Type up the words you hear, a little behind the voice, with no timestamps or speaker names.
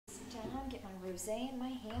rosé in my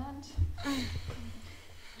hand.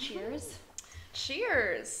 Cheers.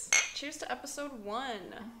 Cheers. Cheers to episode 1.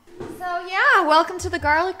 So yeah, welcome to the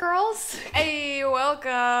Garlic Girls. Hey,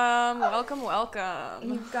 welcome. Welcome.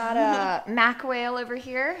 You've got Mac Whale over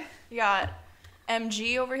here. You got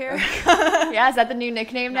MG over here. Yeah, is that the new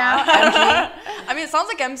nickname now? MG? I mean, it sounds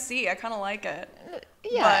like MC. I kind of like it.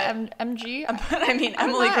 Yeah, MG. But I mean,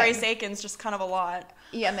 Emily Grace Aiken's just kind of a lot.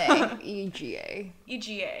 EMA. EGA.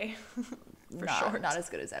 EGA. For short. Not as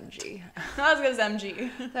good as MG. Not as good as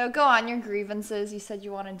MG. So go on, your grievances. You said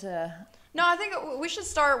you wanted to... No, I think we should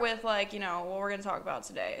start with, like, what we're going to talk about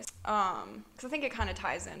today. Because I think it kind of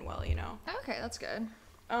ties in well, Okay, that's good.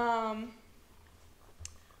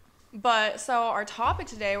 But, so our topic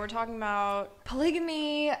today, we're talking about...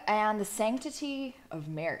 polygamy and the sanctity of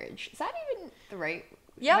marriage. Is that even the right...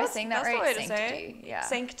 Yeah, am I saying that that's right? The way Sanctity. to say. Yeah.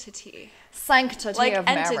 Sanctity. Sanctity like of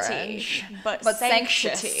entity, marriage. but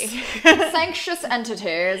sanctity. sanctity. Sanctious entity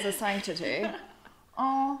is a sanctity.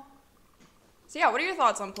 Oh. So yeah, what are your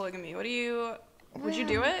thoughts on polygamy? Would you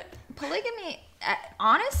do it? Polygamy,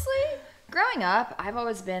 honestly, growing up, I've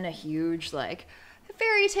always been a huge, like,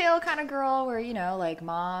 fairy tale kind of girl where, like,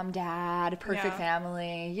 mom, dad, perfect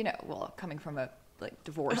family, well, coming from a, like,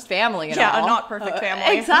 divorced family and all. Yeah, a not perfect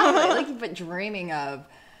family. Exactly. But dreaming of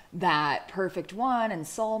that perfect one and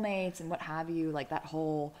soulmates and what have you, like that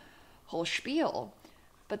whole spiel.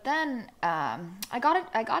 But then I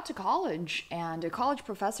got to college, and a college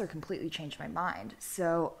professor completely changed my mind.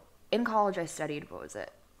 So in college I studied,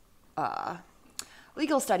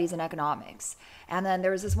 legal studies and economics. And then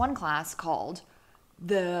there was this one class called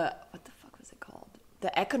the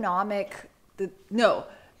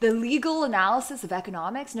legal analysis of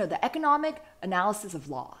economics. No, the economic analysis of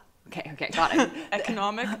law. Okay, got it.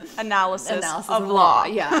 Economic analysis of law.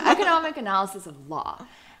 Yeah, economic analysis of law.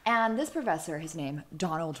 And this professor, his name,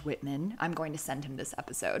 Donald Whitman, I'm going to send him this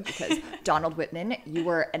episode because Donald Whitman, you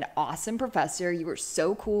were an awesome professor. You were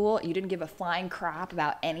so cool. You didn't give a flying crap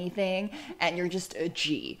about anything, and you're just a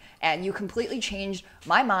G. And you completely changed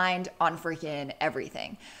my mind on freaking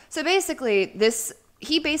everything. So basically,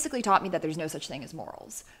 he basically taught me that there's no such thing as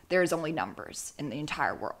morals. There's only numbers in the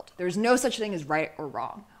entire world. There's no such thing as right or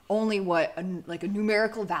wrong. Only a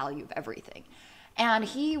numerical value of everything. And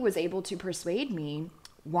he was able to persuade me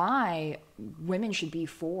why women should be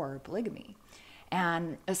for polygamy.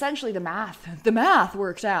 And essentially the math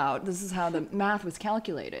worked out. This is how the math was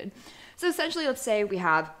calculated. So essentially, let's say we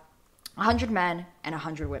have 100 men and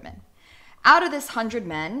 100 women. Out of this 100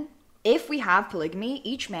 men, if we have polygamy,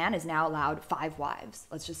 each man is now allowed 5 wives.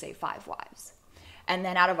 Let's just say 5 wives. And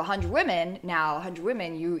then out of 100 women,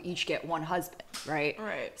 you each get 1 husband, right?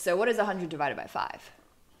 Right. So what is 100 divided by 5?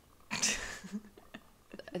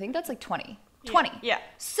 I think that's like 20. 20. Yeah.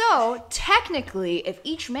 So technically, if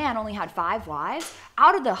each man only had 5 wives,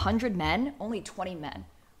 out of the 100 men, only 20 men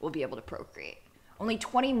will be able to procreate. Only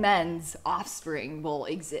 20 men's offspring will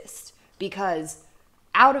exist because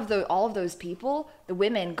out of all of those people, the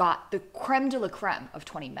women got the creme de la creme of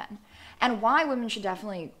 20 men. And why women should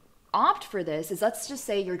definitely opt for this is, let's just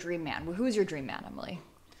say your dream man. Well, who's your dream man, Emily?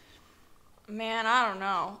 Man, I don't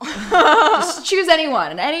know. Just choose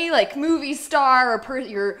anyone, any like movie star or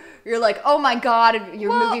you're like, oh my god,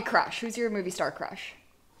 your movie crush. Who's your movie star crush?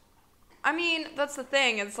 I mean, that's the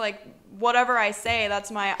thing. It's like whatever I say,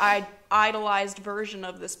 that's my idolized version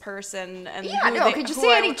of this person. And just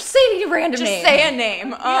say any random name. Just say a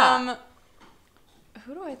name. Yeah.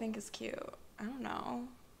 Who do I think is cute? I don't know.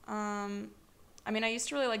 I mean, I used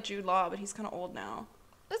to really like Jude Law, but he's kind of old now.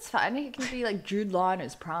 That's fine. He can be like Jude Law in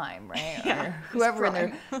his prime, right? Yeah, or whoever in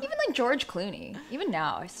there. Even like George Clooney. Even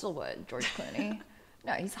now, I still would. George Clooney.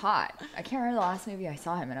 No, he's hot. I can't remember the last movie I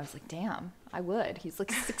saw him, and I was like, damn, I would. He's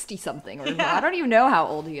like 60-something, or I don't even know how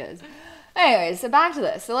old he is. Anyway, so back to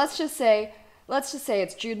this. So let's just say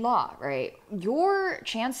it's Jude Law, right? Your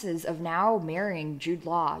chances of now marrying Jude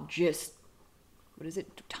Law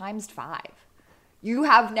times 5. You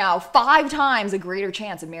have now 5 times a greater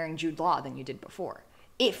chance of marrying Jude Law than you did before,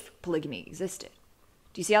 if polygamy existed.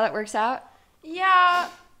 Do you see how that works out? Yeah,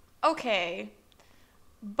 okay.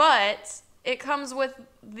 But it comes with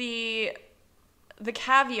the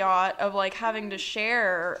caveat of like having to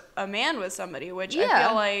share a man with somebody, which I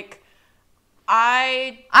feel like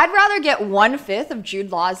I'd rather get 1/5 of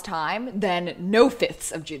Jude Law's time than no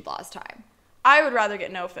fifths of Jude Law's time. I would rather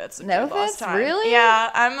get no fifths of Jude Law's time. Really?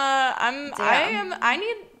 Yeah, I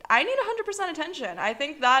need 100% attention. I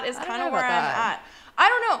think that is kind of where I'm at. I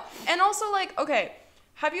don't know. And also, like, okay,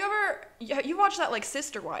 have you watched that, like,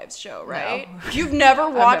 Sister Wives show, right? No. You've never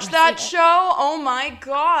watched that show? Oh, my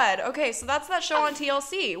God. Okay, so that's that show on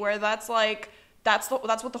TLC where that's, like, that's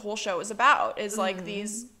what the whole show is about, is like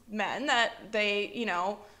these men that they, you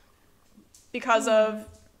know, because of,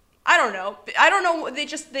 I don't know,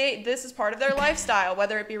 this is part of their lifestyle,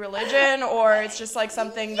 whether it be religion or it's just like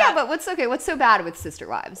something that. Yeah, but what's so bad with Sister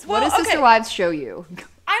Wives? Well, what does Sister Wives show you?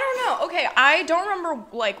 I don't know. Okay, I don't remember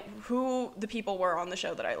like who the people were on the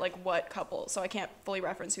show that what couple, so I can't fully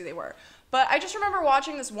reference who they were. But I just remember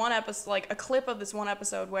watching this one episode, like a clip of this one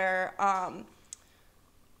episode where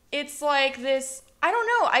it's like this, I don't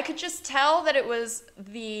know, I could just tell that it was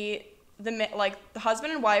the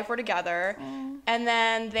husband and wife were together, and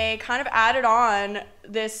then they kind of added on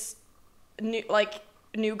this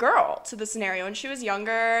new girl to the scenario, and she was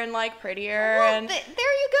younger and like prettier. Well, and there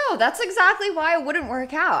you go. That's exactly why it wouldn't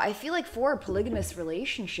work out. I feel like for a polygamous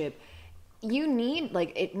relationship, you need,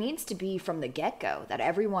 like, it needs to be from the get-go that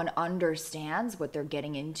everyone understands what they're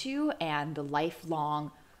getting into and the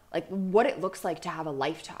lifelong, like, what it looks like to have a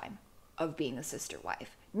lifetime of being a sister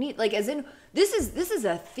wife. Like, as in, this is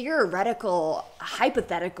a theoretical,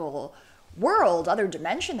 hypothetical world, other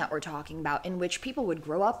dimension that we're talking about, in which people would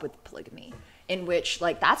grow up with polygamy, in which,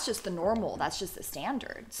 like, that's just the normal, that's just the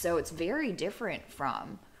standard. So it's very different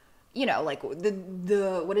from, you know, like,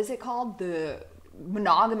 the what is it called? The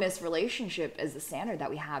monogamous relationship as the standard that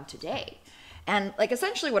we have today. And, like,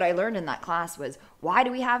 essentially what I learned in that class was, why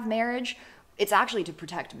do we have marriage? It's actually to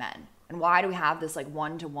protect men. And why do we have this, like,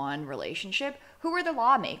 one-to-one relationship? Who were the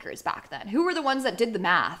lawmakers back then? Who were the ones that did the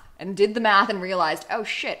math and realized, oh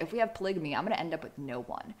shit, if we have polygamy, I'm going to end up with no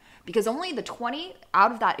one? Because only the 20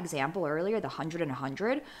 out of that example earlier, the 100 and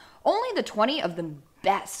 100, only the 20 of the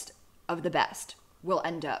best will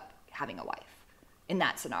end up having a wife in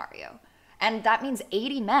that scenario. And that means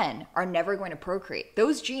 80 men are never going to procreate.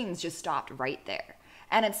 Those genes just stopped right there.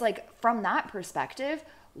 And it's like, from that perspective,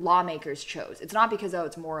 lawmakers chose. It's not because, oh,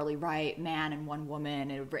 it's morally right, man and one woman,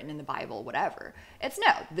 and written in the Bible, whatever. It's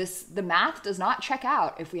no, the math does not check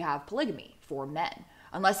out if we have polygamy for men,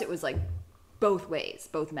 unless it was like both ways,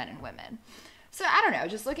 both men and women. So I don't know,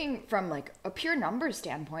 just looking from like a pure numbers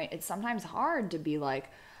standpoint, it's sometimes hard to be like,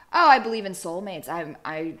 oh, I believe in soulmates.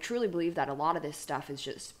 I truly believe that a lot of this stuff is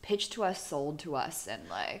just pitched to us, sold to us, and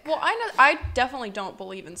like. Well, I definitely don't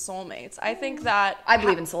believe in soulmates. I think that I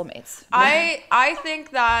believe in soulmates. I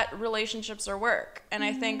think that relationships are work, and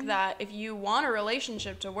I think that if you want a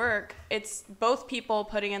relationship to work, it's both people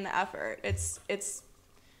putting in the effort. It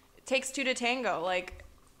takes two to tango, like.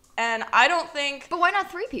 And I don't think. But why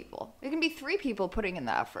not 3 people? It can be 3 people putting in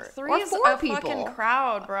the effort. 3 or is 4 a people. Fucking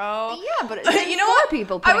crowd, bro. Yeah, but you know 4 what?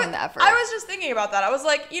 people putting in the effort. I was just thinking about that. I was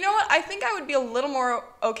like, you know what? I think I would be a little more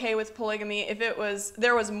okay with polygamy if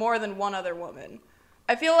there was more than one other woman.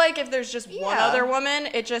 I feel like if there's just one other woman,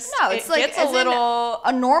 it gets a little.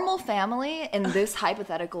 A normal family in this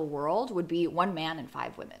hypothetical world would be 1 man and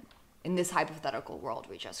 5 women. In this hypothetical world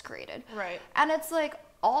we just created. Right. And it's like,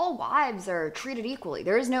 all wives are treated equally.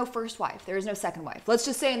 There is no first wife. There is no second wife. Let's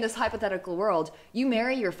just say in this hypothetical world, you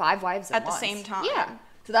marry your 5 wives at the same time. Yeah.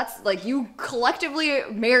 So that's like you collectively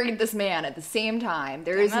married this man at the same time.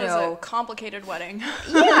 That is a complicated wedding.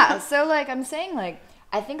 Yeah. So like I'm saying, like,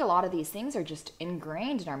 I think a lot of these things are just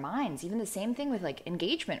ingrained in our minds. Even the same thing with like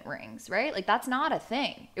engagement rings, right? Like that's not a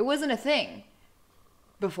thing. It wasn't a thing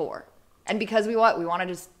before. And because we want to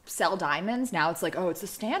just sell diamonds, now it's like, oh, it's a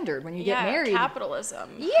standard when you get married.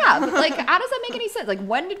 Capitalism. Yeah, but like, how does that make any sense? Like,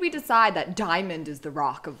 when did we decide that diamond is the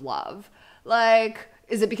rock of love? Like,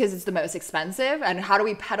 is it because it's the most expensive? And how do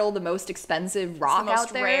we peddle the most expensive rock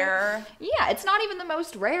out there? Rare. Yeah, it's not even the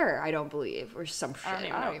most rare, I don't believe, or some shit. I don't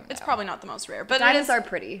even know. It's probably not the most rare, but diamonds are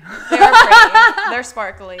pretty. They are pretty. They're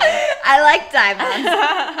sparkly. I like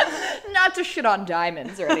diamonds. Not to shit on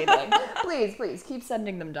diamonds or anything. Please keep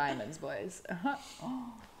sending them diamonds, boys.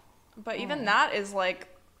 But even that is like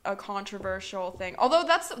a controversial thing. Although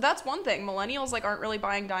that's one thing. Millennials like aren't really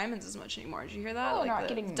buying diamonds as much anymore. Did you hear that? Oh, like not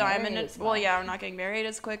getting diamond. married as Well, much. yeah, we're not getting married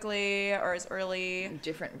as quickly or as early.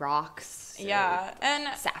 Different rocks. Yeah, and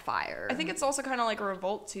sapphire. I think it's also kind of like a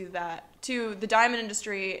revolt to the diamond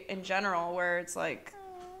industry in general, where it's like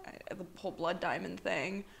the whole blood diamond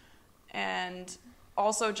thing, and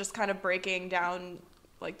also just kind of breaking down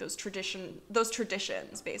like those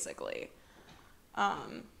traditions basically.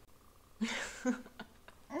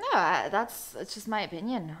 No, that's just my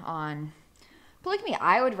opinion on polygamy.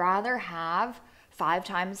 I would rather have 5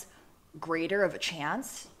 times greater of a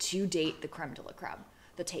chance to date the creme de la creme,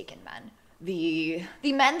 the taken men. The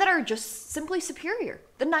men that are just simply superior,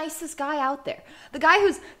 the nicest guy out there. The guy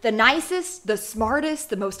who's the nicest, the smartest,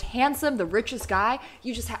 the most handsome, the richest guy.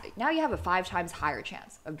 Now you have a 5 times higher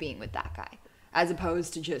chance of being with that guy, as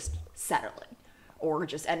opposed to just settling or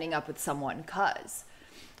just ending up with someone 'cause.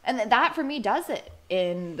 And that for me does it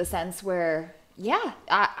in the sense where, yeah,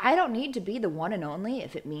 I don't need to be the one and only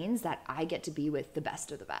if it means that I get to be with the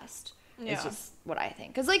best of the best. Yeah. It's just what I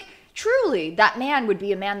think. Because, like, truly, that man would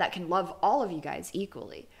be a man that can love all of you guys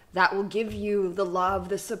equally. That will give you the love,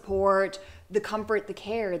 the support, the comfort, the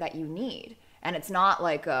care that you need. And it's not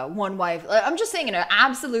like a one wife. I'm just saying in an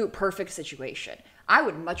absolute perfect situation. I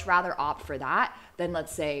would much rather opt for that than,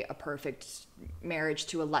 let's say, a perfect marriage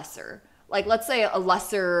to a lesser. Like, let's say a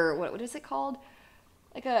lesser, what is it called?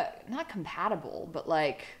 Like a, not compatible, but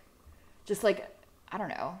like, just like, I don't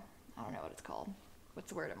know what it's called. What's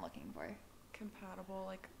the word I'm looking for? Compatible,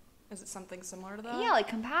 like, is it something similar to that? Yeah, like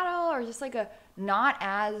compatible, or just like a not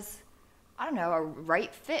as, I don't know, a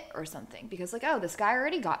right fit or something. Because like, oh, this guy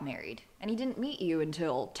already got married and he didn't meet you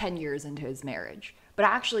until 10 years into his marriage. But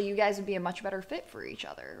actually, you guys would be a much better fit for each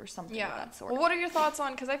other or something of that sort. Well, what are your thoughts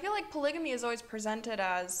on, because I feel like polygamy is always presented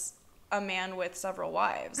as a man with several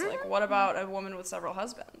wives. Mm-hmm. Like, what about a woman with several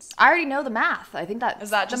husbands? I already know the math. I think that, is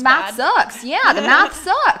that just the math sucks. Yeah, the math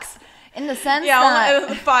sucks. In the sense that...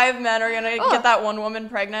 only 5 men are going to get that one woman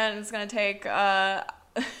pregnant, and it's going to take...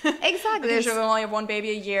 exactly. Because you only have one baby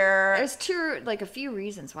a year. There's a few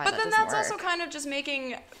reasons why that doesn't work. But then that's also kind of just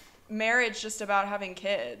making marriage just about having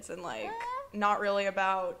kids and, like, not really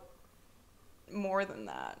about more than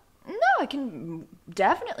that. No, it can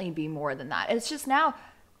definitely be more than that. It's just now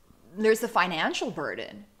there's the financial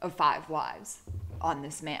burden of 5 wives on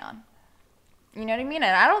this man. You know what I mean?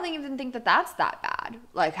 And I don't even think that that's that bad,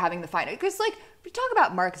 like having the finance. Because, like, we talk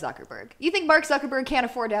about Mark Zuckerberg. You think Mark Zuckerberg can't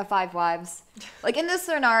afford to have 5 wives? Like, in this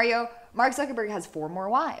scenario, Mark Zuckerberg has 4 more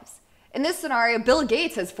wives. In this scenario, Bill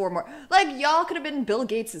Gates has 4 more. Like, y'all could have been Bill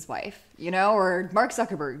Gates' wife, you know, or Mark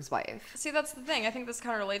Zuckerberg's wife. See, that's the thing. I think this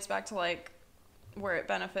kind of relates back to, like, where it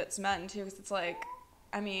benefits men, too. Because it's like,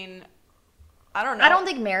 I mean, I don't know. I don't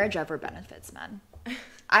think marriage ever benefits men.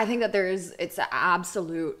 I think that it's an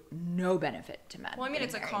absolute no benefit to men. Well, I mean,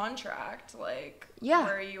 it's married. A contract, like,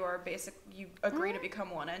 where you agree to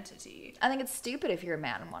become one entity. I think it's stupid if you're a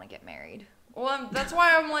man and want to get married. Well, that's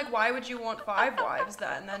why I'm like, why would you want 5 wives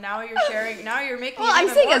then? And now you're making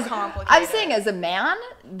it even more complicated. I'm saying as a man,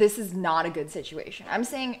 this is not a good situation. I'm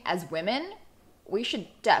saying as women, we should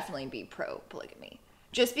definitely be pro-polygamy.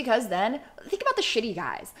 Just because then, think about the shitty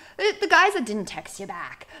guys. The guys that didn't text you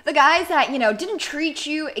back. The guys that, you know, didn't treat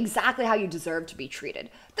you exactly how you deserve to be treated.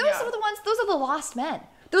 Those are the lost men.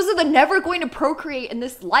 Those are the never going to procreate in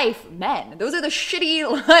this life men. Those are the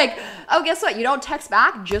shitty, like, oh, guess what? You don't text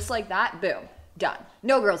back just like that. Boom. Done.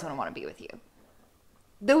 No girl's going to want to be with you.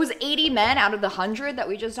 Those 80 men out of the 100 that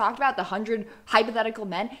we just talked about, the 100 hypothetical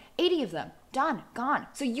men, 80 of them. Done. Gone.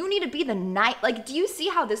 So you need to be the like, do you see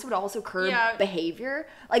how this would also curb behavior?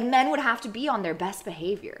 Like, men would have to be on their best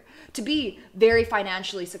behavior, to be very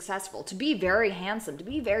financially successful, to be very handsome, to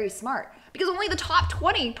be very smart, because only the top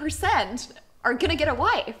 20% are going to get a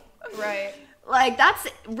wife. Right. Like, that's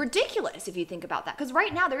ridiculous if you think about that. Because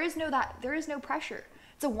right now there is no pressure.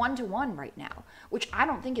 It's a 1-to-1 right now, which I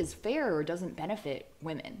don't think is fair or doesn't benefit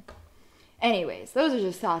women. Anyways, those are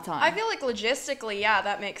just thoughts on. I feel like logistically, yeah,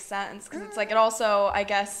 that makes sense. Because it's like, it also, I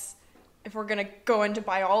guess, if we're going to go into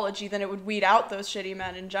biology, then it would weed out those shitty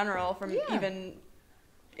men in general from even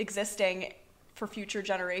existing for future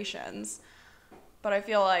generations. But I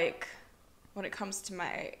feel like when it comes to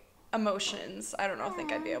my emotions, I don't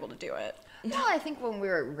think I'd be able to do it. Well, I think when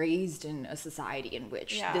we're raised in a society in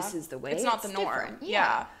which this is the way, it's not the norm. Different.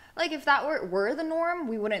 Yeah. Like, if that were the norm,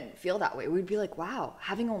 we wouldn't feel that way. We'd be like, wow,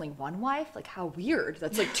 having only one wife? Like, how weird.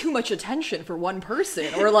 That's, like, too much attention for one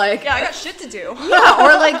person. Or, like... yeah, I got shit to do. Yeah,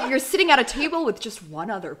 or, like, you're sitting at a table with just one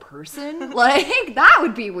other person. Like, that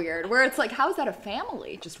would be weird. Where it's like, how's that a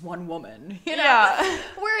family? Just one woman. You know? Yeah.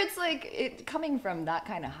 Where it's like, coming from that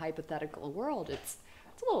kind of hypothetical world, it's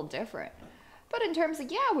a little different. But in terms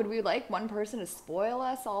of, would we like one person to spoil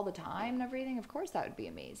us all the time and everything? Of course, that would be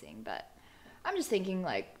amazing. But I'm just thinking,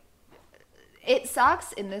 like, it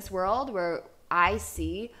sucks in this world where I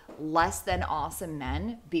see less than awesome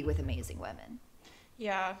men be with amazing women.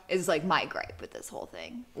 Yeah. Is like my gripe with this whole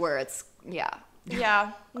thing. Where it's, Yeah.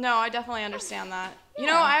 No, I definitely understand that. Yeah. You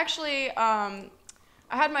know, I actually, I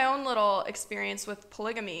had my own little experience with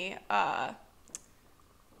polygamy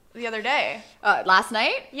the other day. Last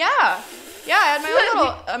night? Yeah. Yeah,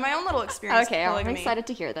 I had my own little experience with polygamy. I'm excited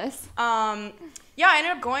to hear this. I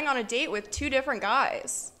ended up going on a date with 2 different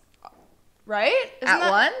guys. Right? At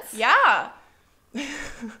once? Yeah.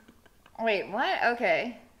 Wait, what?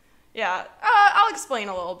 Okay. Yeah. I'll explain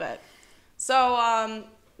a little bit. So,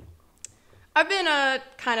 I've been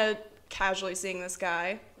kind of casually seeing this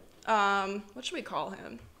guy. What should we call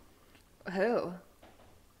him? Who?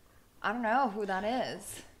 I don't know who that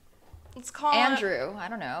is. let's call Andrew. I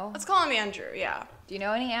don't know. Let's call him Andrew. Yeah. Do you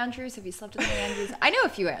know any Andrews? Have you slept with any Andrews? I know a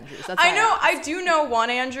few Andrews. That's I do know one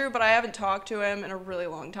Andrew, but I haven't talked to him in a really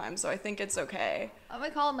long time, so I think it's okay. I'm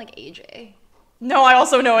gonna call him like AJ. No, I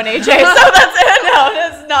also know an AJ, so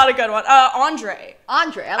that's not a good one. Andre.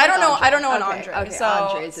 Andre. I don't know an okay. Andre. Okay, so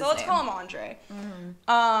Andre's his let's name. call him Andre.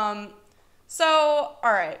 So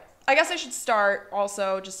all right. I guess I should start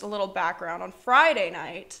also just a little background. On Friday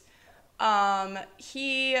night,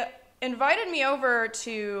 he invited me over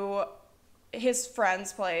to his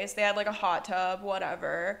friend's place. They had like a hot tub,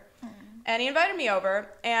 whatever. And he invited me over,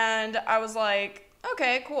 and I was like,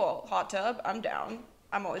 okay, cool, hot tub, I'm down.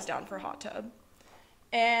 I'm always down for a hot tub.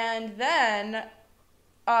 And then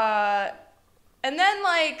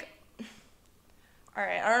like, all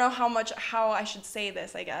right, I don't know how I should say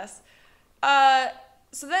this, I guess.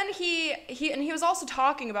 So then he was also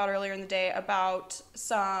talking about earlier in the day about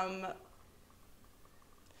some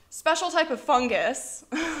special type of fungus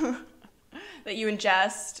that you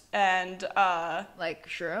ingest and like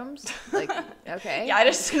shrooms. Like okay. Yeah, I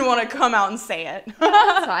just didn't want to come out and say it.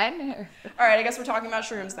 That's fine. All right, I guess we're talking about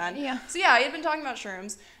shrooms then. Yeah. So yeah, he had been talking about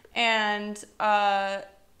shrooms, and so I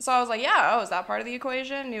was like, yeah, oh, is that part of the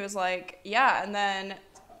equation? And he was like, yeah, and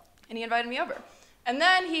he invited me over. And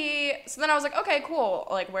then so then I was like, okay, cool,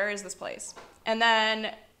 like, where is this place? And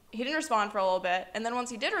then he didn't respond for a little bit, and then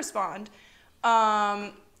once he did respond,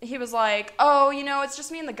 he was like, oh, it's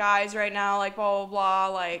just me and the guys right now, like, blah, blah,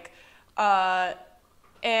 blah, like,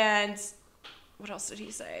 and what else did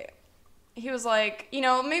he say? He was like,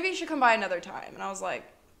 maybe you should come by another time. And I was like,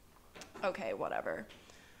 okay, whatever.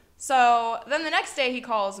 So then the next day he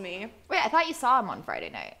calls me. Wait, I thought you saw him on Friday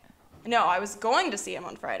night. No, I was going to see him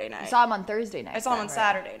on Friday night. You saw him on Thursday night. I saw him on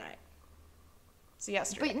Saturday night. So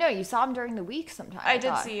yesterday. But no, you saw him during the week sometime. I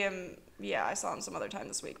did see him. Yeah, I saw him some other time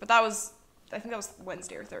this week. But I think that was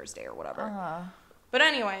Wednesday or Thursday or whatever. But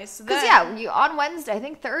anyway, so then... Because, yeah, on Wednesday, I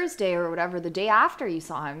think Thursday or whatever, the day after you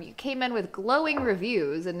saw him, you came in with glowing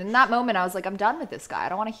reviews. And in that moment, I was like, I'm done with this guy. I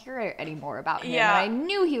don't want to hear any more about him. Yeah. And I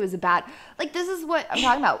knew he was a bad... Like, this is what I'm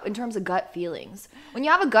talking about in terms of gut feelings. When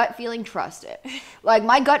you have a gut feeling, trust it. Like,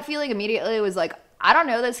 my gut feeling immediately was like, I don't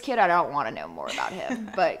know this kid. I don't want to know more about him.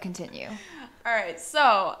 But continue. All right,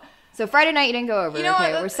 so Friday night, you didn't go over. You know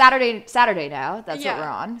okay, what? we're Saturday now. That's what we're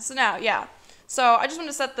on. So now, yeah. So I just want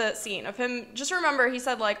to set the scene of him. Just remember, he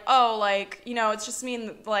said like, oh, like, it's just me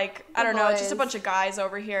and like, I don't know, it's just a bunch of guys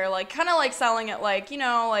over here, like, kind of like selling it, like,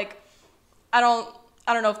 like, I don't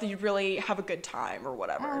know if you really have a good time or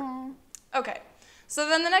whatever. Okay. So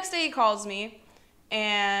then the next day he calls me,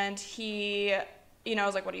 and he,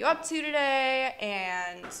 was like, what are you up to today?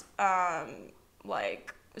 And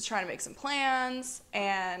like, was trying to make some plans,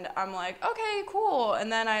 and I'm like, okay, cool. And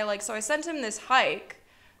then I sent him this hike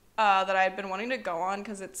that I had been wanting to go on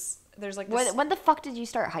because there's like this... When the fuck did you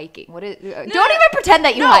start hiking? Don't even pretend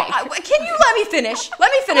that you hike. Can you let me finish?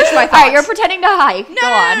 Let me finish my thought. All right, you're pretending to hike. No, go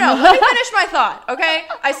on. No. Let me finish my thought, okay?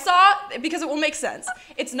 I saw, because it will make sense.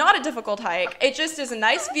 It's not a difficult hike. It just is a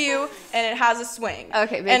nice view, and it has a swing.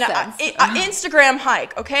 Okay, makes sense. Instagram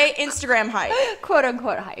hike, okay? Instagram hike. Quote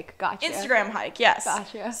unquote hike. Gotcha. Instagram hike, yes.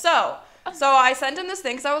 Gotcha. So I sent him this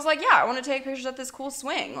thing because I was like, yeah, I want to take pictures at this cool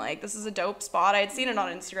swing. Like, this is a dope spot. I had seen it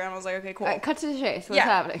on Instagram. I was like, okay, cool. All right, cut to the chase. What's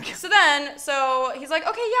happening? So he's like,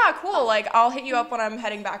 okay, yeah, cool. Like, I'll hit you up when I'm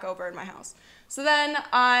heading back over in my house. So then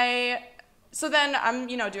I'm,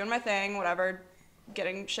 doing my thing, whatever,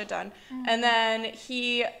 getting shit done. And then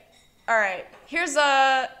all right, here's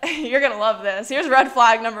you're going to love this. Here's red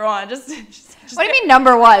flag number one. Just what do you mean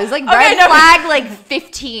number one? It's like red flag like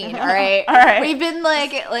 15, all right? All right. We've been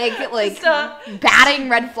like batting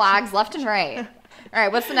red flags left and right. All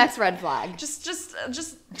right, what's the next red flag?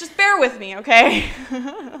 Just bear with me, okay?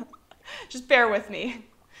 Just bear with me.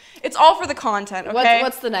 It's all for the content, okay?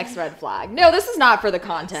 What's the next red flag? No, this is not for the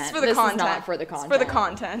content. This is for the content. Is not for the content. It's for the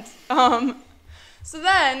content. So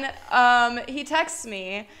then he texts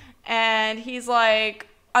me, and he's like,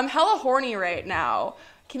 I'm hella horny right now.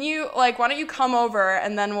 Can you, why don't you come over,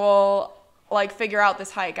 and then we'll, figure out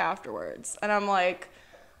this hike afterwards? And I'm like,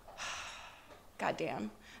 God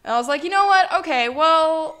damn. And I was like, you know what? Okay,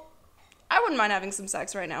 well, I wouldn't mind having some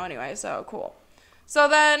sex right now anyway, so cool. So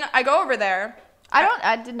then I go over there.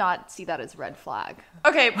 I did not see that as red flag.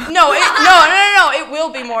 Okay, no, it will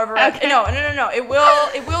be more of a red. Okay. No,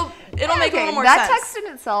 it'll make a little more sense. That text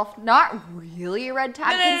in itself, not really a red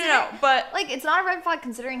flag. No, but it's not a red flag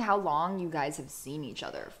considering how long you guys have seen each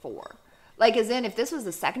other for. Like, as in, if this was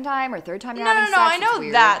the second time or third time you're having sex, I know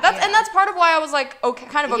weird. that. And that's part of why I was like, okay,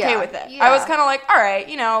 kind of okay with it. Yeah. I was kind of like, all right,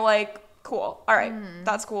 cool, all right,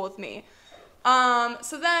 that's cool with me.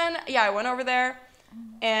 So then, I went over there.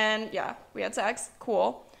 And yeah, we had sex.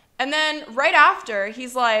 Cool. And then right after,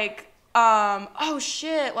 he's like, oh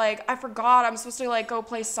shit, like I forgot I'm supposed to like go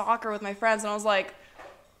play soccer with my friends. And I was like,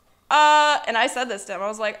 and I said this to him. I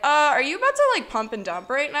was like, are you about to like pump and dump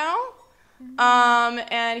right now?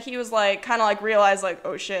 And he was like, kind of like realized like,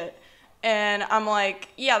 oh shit. And I'm like,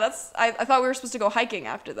 yeah, I thought we were supposed to go hiking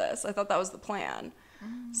after this. I thought that was the plan.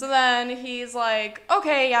 So then he's like,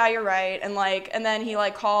 okay, yeah, you're right. And then he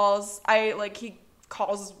like calls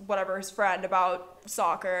whatever his friend about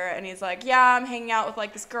soccer. And he's like, yeah, I'm hanging out with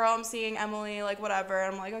like this girl I'm seeing, Emily, like whatever.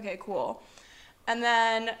 And I'm like, okay, cool. And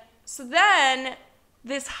then,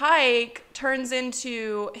 this hike turns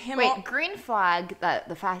into him. Wait, green flag that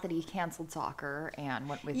the fact that he canceled soccer and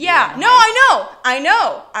went with yeah, you. No, I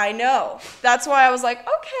know. That's why I was like,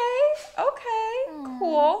 okay,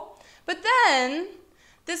 cool. But then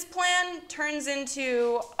this plan turns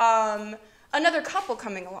into another couple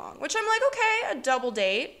coming along, which I'm like, okay, a double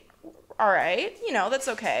date, all right, that's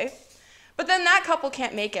okay. But then that couple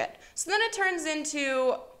can't make it. So then it turns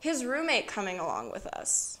into his roommate coming along with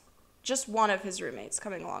us. Just one of his roommates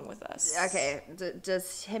coming along with us. Okay,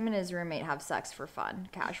 does him and his roommate have sex for fun,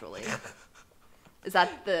 casually? Is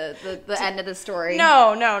that the end of the story?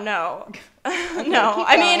 No. No.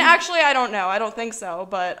 I mean, actually, I don't know. I don't think so,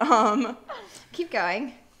 but Keep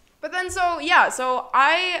going. But then so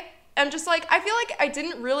I am just like, I feel like I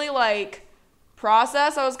didn't really like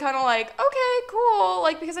process. I was kind of like, okay, cool.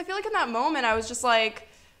 Like, because I feel like in that moment I was just like,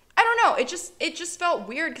 I don't know. It just felt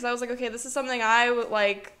weird because I was like, okay, this is something I would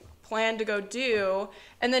like plan to go do,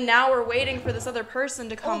 and then now we're waiting for this other person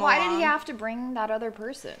to come why along. did he have to bring that other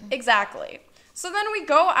person? Exactly. So then we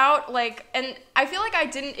go out, like, and I feel like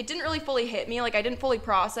it didn't really fully hit me, like I didn't fully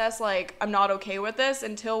process like I'm not okay with this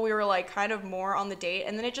until we were like kind of more on the date,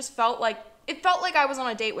 and then it felt like I was on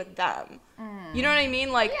a date with them. You know what I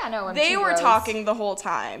mean? Like, yeah, no, they were talking the whole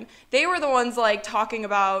time. They were the ones like talking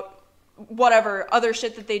about whatever other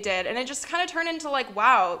shit that they did, and it just kind of turned into like,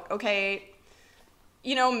 wow, okay,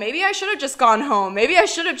 maybe I should have just gone home. Maybe I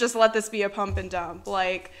should have just let this be a pump and dump.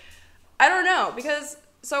 Like, I don't know, because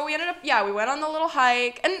so we ended up, we went on the little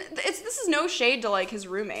hike, and this is no shade to like his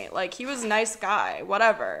roommate. Like, he was a nice guy,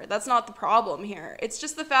 whatever. That's not the problem here. It's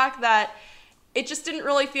just the fact that it just didn't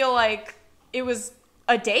really feel like it was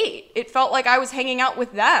a date. It felt like I was hanging out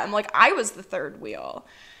with them. Like, I was the third wheel.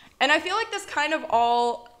 And I feel like this kind of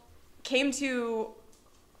all came to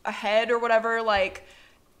a head or whatever, like,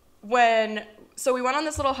 so we went on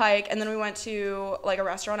this little hike, and then we went to, like, a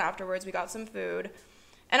restaurant afterwards. We got some food.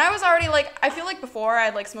 And I was already, like, I feel like before I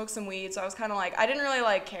had, like, smoked some weed, so I was kind of, like, I didn't really,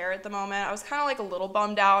 like, care at the moment. I was kind of, like, a little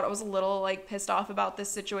bummed out. I was a little, like, pissed off about this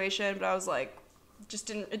situation, but I was, like, it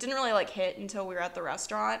didn't really, like, hit until we were at the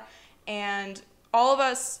restaurant. And all of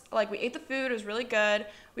us, like, we ate the food. It was really good.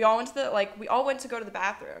 We all went to go to the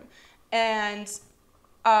bathroom. And,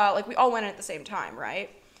 like, we all went at the same time, right?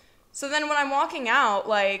 So then when I'm walking out,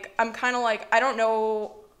 like, I'm kind of like, I don't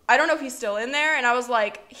know if he's still in there. And I was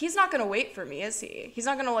like, he's not going to wait for me, is he? He's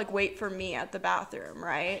not going to, like, wait for me at the bathroom,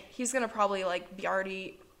 right? He's going to probably, like, be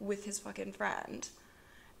already with his fucking friend.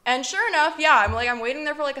 And sure enough, I'm waiting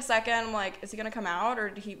there for, like, a second. I'm like, is he going to come out?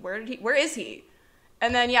 Or where is he?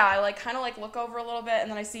 And then, I, like, kind of, like, look over a little bit. And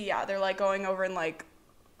then I see, they're, like, going over and, like,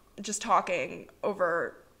 just talking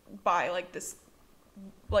over by, like, this,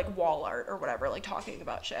 like, wall art or whatever, like, talking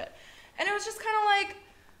about shit. And it was just kind of like,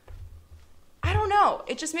 I don't know.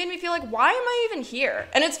 It just made me feel like, why am I even here?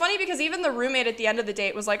 And it's funny because even the roommate at the end of the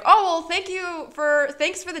date was like, oh, well,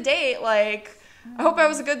 thanks for the date. Like, I hope I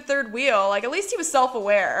was a good third wheel. Like, at least he was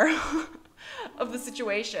self-aware of the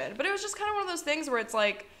situation. But it was just kind of one of those things where it's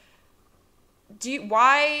like,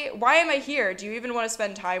 why am I here? Do you even want to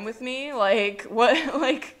spend time with me? Like, what,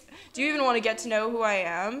 like, do you even want to get to know who I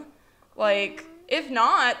am? Like, if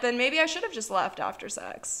not, then maybe I should have just left after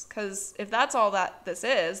sex. Because if that's all that this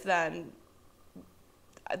is, then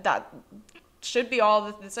that should be all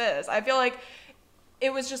that this is. I feel like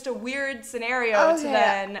it was just a weird scenario to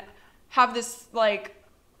then have this, like,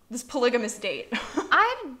 this polygamous date.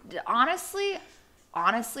 Honestly,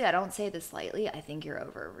 I don't say this lightly. I think you're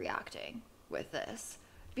overreacting with this.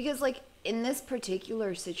 Because, like, in this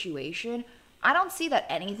particular situation, I don't see that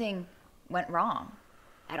anything went wrong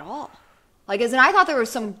at all. Like, as in, I thought there was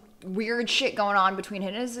some weird shit going on between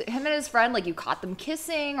him and his friend. Like, you caught them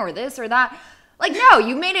kissing or this or that. Like, no,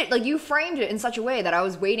 you made it, like, you framed it in such a way that I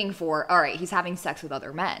was waiting for, all right, he's having sex with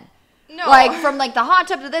other men. No. Like, from, like, the hot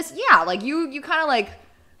tub to this, like, you kind of,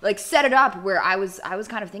 like, set it up where I was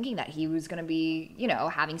kind of thinking that he was going to be,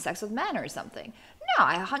 having sex with men or something. No,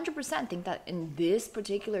 I 100% think that in this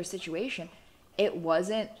particular situation, it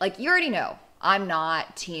wasn't, like, you already know, I'm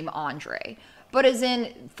not Team Andre. But as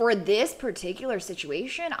in, for this particular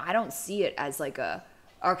situation, I don't see it as like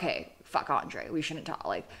okay, fuck Andre, we shouldn't talk.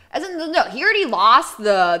 Like, as in, no, he already lost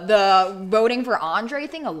the voting for Andre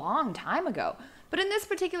thing a long time ago. But in this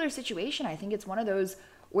particular situation, I think it's one of those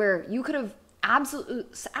where you could have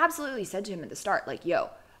absolutely said to him at the start, like, yo,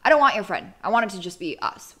 I don't want your friend. I want it to just be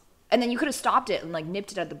us. And then you could have stopped it and like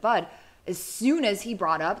nipped it at the bud as soon as he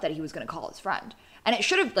brought up that he was going to call his friend. And it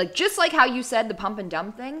should have, like, just like how you said the pump and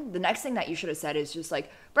dump thing, the next thing that you should have said is just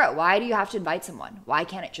like, bro, why do you have to invite someone? Why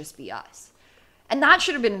can't it just be us? And that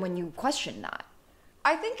should have been when you questioned that.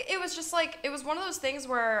 I think it was just like, it was one of those things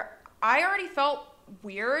where I already felt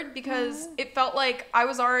weird because it felt like I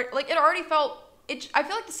was already, like, it already felt, I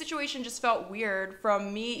feel like the situation just felt weird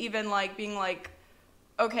from me even, like, being like,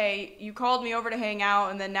 okay, you called me over to hang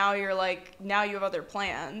out, and then now you're like, now you have other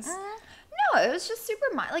plans. No, it was just super,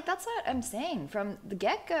 like, that's what I'm saying. From the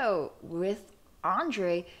get-go with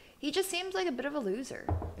Andre, he just seems like a bit of a loser.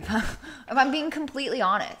 If I'm being completely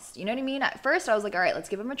honest. You know what I mean? At first, I was like, all right, let's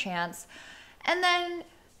give him a chance. And then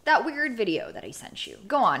that weird video that I sent you.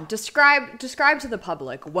 Go on, describe to the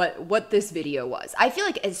public what this video was. I feel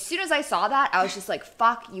like as soon as I saw that, I was just like,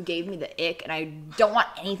 fuck, you gave me the ick, and I don't want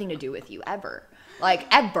anything to do with you ever. Like,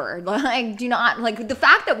 ever. Like, do not, like, the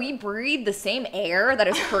fact that we breathe the same air that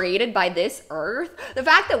is created by this earth, the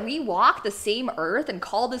fact that we walk the same earth and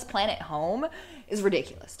call this planet home is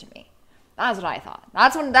ridiculous to me. That's what I thought.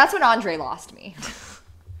 That's when Andre lost me.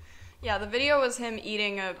 Yeah, the video was him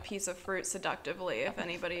eating a piece of fruit seductively, if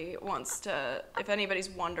anybody's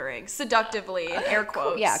wondering. Seductively, in air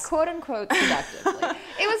quotes. Yeah, quote unquote seductively.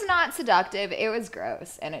 It was not seductive, it was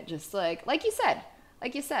gross. And it just like you said,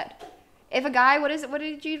 if a guy, what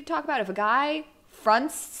did you talk about? If a guy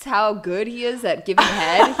fronts how good he is at giving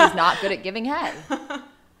head, he's not good at giving head.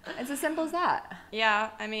 It's as simple as that. Yeah,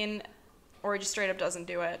 I mean, or he just straight up doesn't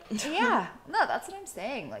do it. Yeah, no, that's what I'm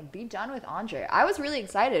saying. Like, be done with Andre. I was really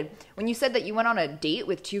excited when you said that you went on a date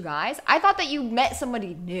with 2 guys. I thought that you met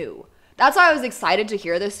somebody new. That's why I was excited to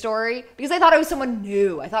hear this story, because I thought it was someone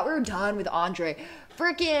new. I thought we were done with Andre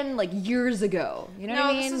freaking like years ago. You know what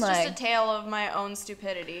I mean? No, this is like, just a tale of my own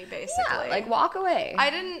stupidity, basically. Yeah, like, walk away.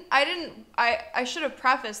 I should have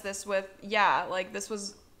prefaced this with, yeah, like, this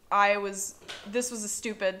was a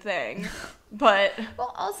stupid thing. But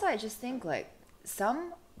well, also I just think like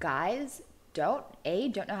some guys don't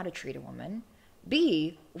know how to treat a woman.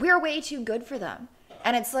 B, we're way too good for them.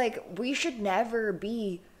 And it's like, we should never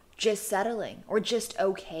be just settling or just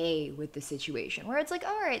okay with the situation where it's like,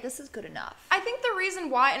 all right, this is good enough. I think the reason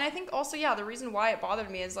why, and I think also, yeah, the reason why it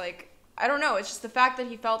bothered me is like, I don't know, it's just the fact that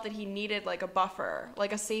he felt that he needed like a buffer,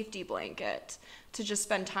 like a safety blanket to just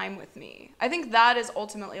spend time with me. I think that is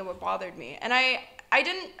ultimately what bothered me. And I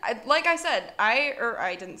didn't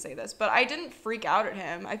say this, but I didn't freak out at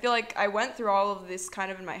him. I feel like I went through all of this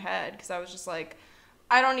kind of in my head because I was just like,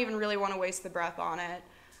 I don't even really want to waste the breath on it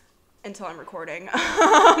until I'm recording.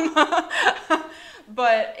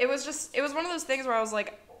 But it was one of those things where I was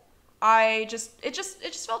like, it just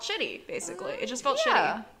felt shitty, basically. It just felt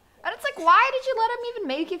shitty. And it's like, why did you let him even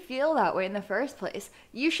make you feel that way in the first place?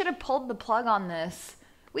 You should have pulled the plug on this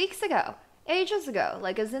weeks ago, ages ago.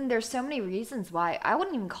 Like, as in, there's so many reasons why I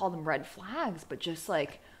wouldn't even call them red flags, but just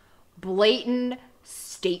like blatant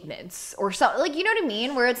statements or something. Like, you know what I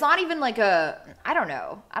mean? Where it's not even like I don't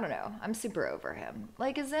know. I'm super over him.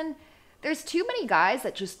 Like, as in, there's too many guys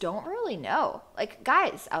that just don't really know. Like,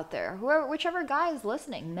 guys out there, whichever guy is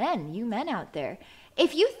listening, you men out there,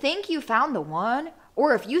 if you think you found the one,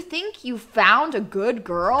 or if you think you found a good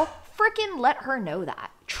girl, freaking let her know that.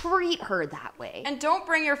 Treat her that way. And don't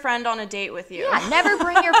bring your friend on a date with you. Yeah, never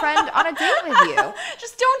bring your friend on a date with you.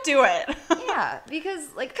 Just don't do it. Yeah, because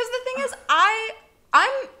the thing is, I'm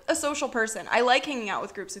a social person. I like hanging out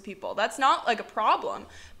with groups of people. That's not like a problem.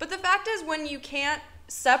 But the fact is, when you can't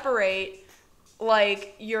separate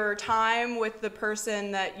like your time with the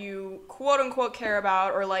person that you quote unquote care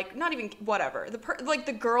about, or like not even whatever, like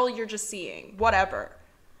the girl you're just seeing, whatever.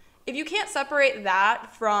 If you can't separate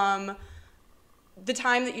that from the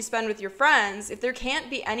time that you spend with your friends, if there can't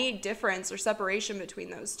be any difference or separation between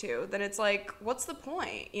those two, then it's like, what's the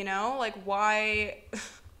point? You know, like, why?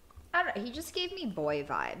 I don't know. He just gave me boy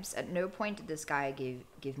vibes. At no point did this guy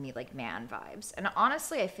give me like man vibes. And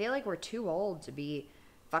honestly, I feel like we're too old to be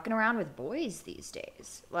fucking around with boys these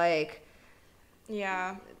days. Like,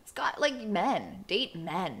 yeah, it's got like date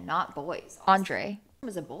men, not boys. Andre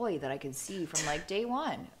was a boy that I could see from like day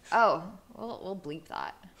one. Oh, we'll bleep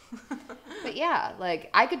that. But yeah, like,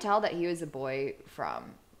 I could tell that he was a boy from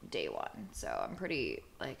day one. So I'm pretty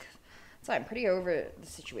over the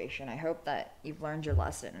situation. I hope that you've learned your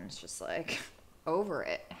lesson. It's just like, over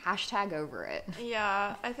it. Hashtag over it.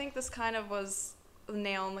 Yeah, I think this kind of was the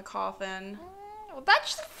nail in the coffin. Well,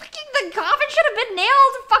 that's fucking, the coffin should have been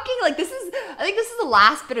nailed. Fucking, like, I think this is the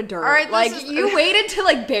last bit of dirt. All right, like, you waited to,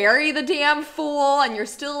 like, bury the damn fool, and you're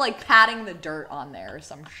still, like, patting the dirt on there or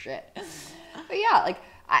some shit. But yeah, like,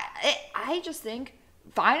 I just think,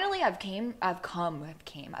 finally I've come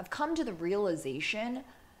to the realization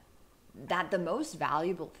that the most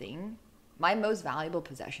valuable thing, my most valuable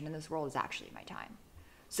possession in this world is actually my time.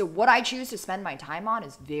 So what I choose to spend my time on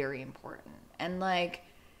is very important. And, like,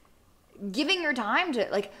 giving your time to,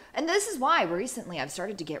 like, and this is why recently I've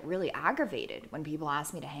started to get really aggravated when people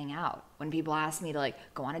ask me to hang out, when people ask me to, like,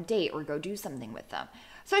 go on a date or go do something with them.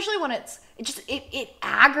 Especially when it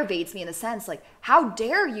aggravates me in the sense, like, how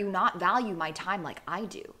dare you not value my time like I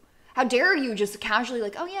do? How dare you just casually,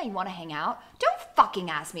 like, oh yeah, you want to hang out? Don't fucking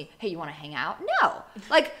ask me, hey, you want to hang out? No.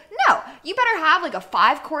 Like, no. You better have, like, a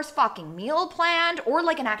 5-course fucking meal planned or,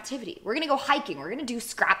 like, an activity. We're going to go hiking. We're going to do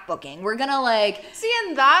scrapbooking. We're going to, like... See,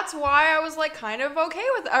 and that's why I was, like, kind of okay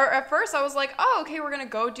with it. Or at first I was like, oh, okay, we're going to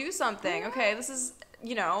go do something. Okay, this is...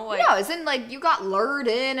 You know, like... No, isn't, like, you got lured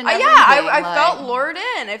in and everything. Yeah, I felt lured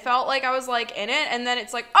in. It felt like I was, like, in it, and then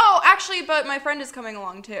it's like, oh, actually, but my friend is coming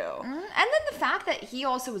along, too. And then the fact that he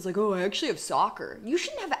also was like, oh, I actually have soccer. You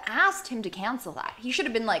shouldn't have asked him to cancel that. He should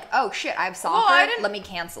have been like, oh, shit, I have soccer. Let me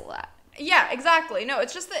cancel that. Yeah, exactly. No,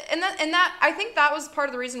 it's just that, and that, I think that was part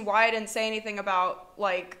of the reason why I didn't say anything about,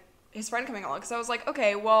 like, his friend coming along, because I was like,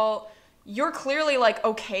 okay, well, you're clearly, like,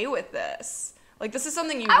 okay with this. Like, this is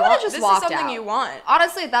something you want. This is something you want.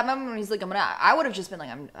 Honestly, at that moment when he's like, I would have just been like,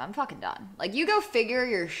 I'm fucking done. Like, you go figure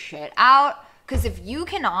your shit out. Because if you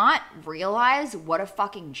cannot realize what a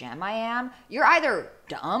fucking gem I am, you're either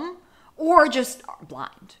dumb or just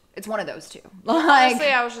blind. It's one of those two. Like, honestly,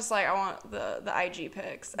 I was just like, I want the IG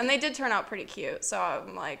pics. And they did turn out pretty cute. So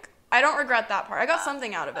I'm like, I don't regret that part. I got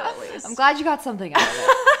something out of it, at least. I'm glad you got something out of it.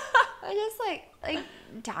 I just,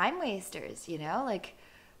 like, time wasters, you know? Like...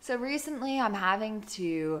 So recently I'm having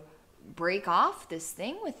to break off this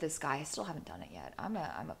thing with this guy. I still haven't done it yet. I'm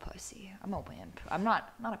a pussy. I'm a wimp. I'm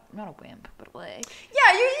not a wimp, but like...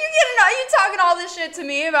 Yeah, you talking all this shit to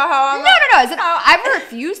me about how I'm... No. I've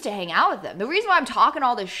refused to hang out with him. The reason why I'm talking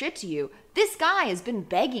all this shit to you, this guy has been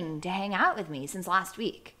begging to hang out with me since last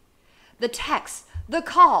week. The texts, the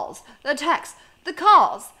calls, the texts, the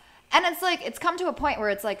calls. And it's like, it's come to a point where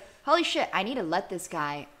it's like, holy shit, I need to let this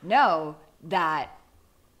guy know that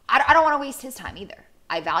I don't want to waste his time either.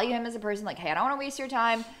 I value him as a person. Like, hey, I don't want to waste your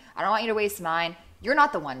time. I don't want you to waste mine. You're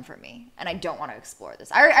not the one for me, and I don't want to explore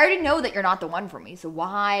this. I already know that you're not the one for me, so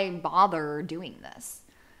why bother doing this?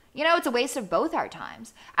 You know, it's a waste of both our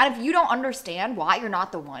times. And if you don't understand why you're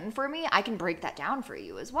not the one for me, I can break that down for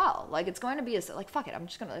you as well. Like, it's going to be like, fuck it.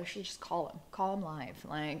 I should just call him live.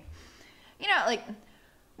 Like, you know, like,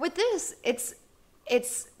 with this, it's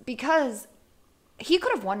because he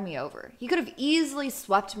could have won me over. He could have easily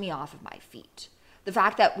swept me off of my feet. The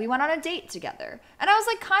fact that we went on a date together. And I was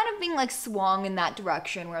like kind of being like swung in that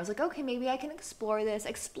direction where I was like, okay, maybe I can explore this.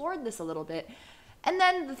 Explored this a little bit. And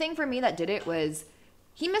then the thing for me that did it was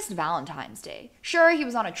he missed Valentine's Day. Sure, he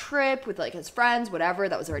was on a trip with like his friends, whatever,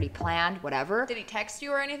 that was already planned, whatever. Did he text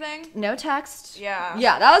you or anything? No text. Yeah.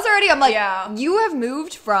 Yeah, that was already, I'm like, yeah. You have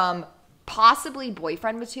moved from possibly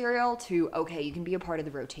boyfriend material to, okay, you can be a part of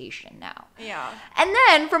the rotation now. Yeah. And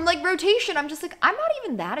then from like rotation, I'm just like, I'm not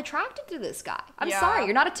even that attracted to this guy. I'm sorry,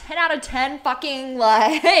 you're not a 10 out of 10 fucking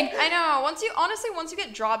like. I know. Once you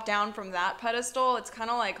get dropped down from that pedestal, it's kind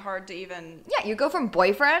of like hard to even. Yeah, you go from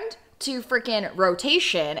boyfriend to freaking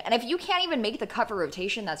rotation, and if you can't even make the cut for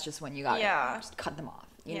rotation, that's just when you gotta just cut them off,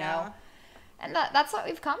 you know? And that's what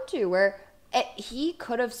we've come to, where he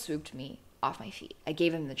could have swooped me off my feet. I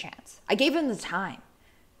gave him the chance. I gave him the time.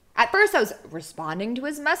 At first, I was responding to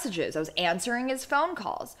his messages. I was answering his phone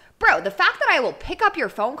calls. Bro, the fact that I will pick up your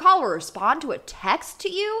phone call or respond to a text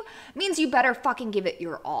to you means you better fucking give it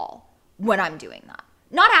your all when I'm doing that.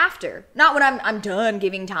 Not after. Not when I'm done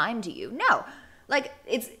giving time to you. No. Like,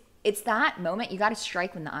 it's that moment. You got to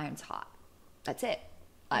strike when the iron's hot. That's it.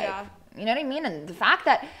 Like, you know what I mean? And the fact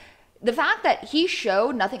that he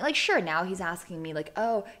showed nothing, like, sure, now he's asking me, like,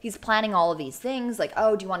 oh, he's planning all of these things, like,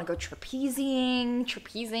 oh, do you want to go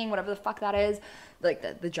trapezing, whatever the fuck that is,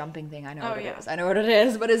 like, the jumping thing, I know what it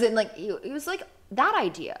is, but is it, like, it was, like, that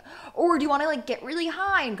idea, or do you want to, like, get really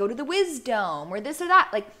high and go to the Wisdom, or this or that,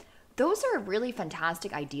 like, those are really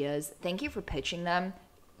fantastic ideas, thank you for pitching them,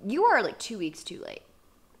 you are, like, 2 weeks too late.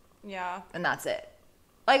 Yeah. And that's it.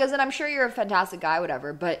 Like I said, I'm sure you're a fantastic guy,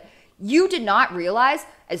 whatever, but You did not realize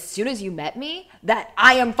as soon as you met me that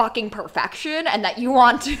I am fucking perfection and that you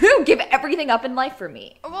want to give everything up in life for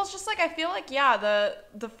me. Well, it's just like, I feel like, yeah,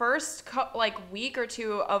 the first like week or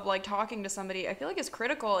two of like talking to somebody, I feel like is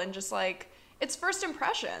critical, and just like, it's first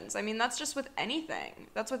impressions. I mean, that's just with anything.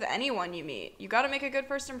 That's with anyone you meet. You got to make a good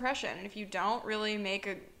first impression. And if you don't really make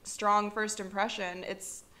a strong first impression,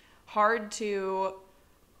 it's hard to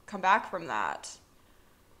come back from that.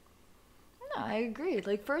 No, I agree.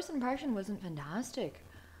 Like, first impression wasn't fantastic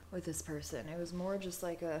with this person. It was more just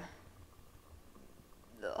like a...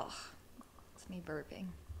 Ugh. It's me burping.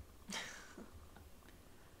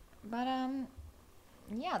 But,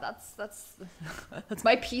 yeah, that's that's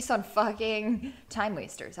my piece on fucking time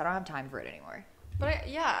wasters. I don't have time for it anymore. But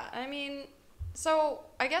yeah, I mean, so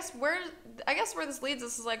I guess where this leads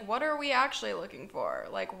us is like, what are we actually looking for?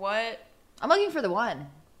 Like, what? I'm looking for the one.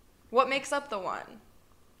 What makes up the one?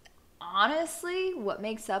 Honestly, what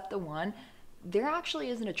makes up the one? There actually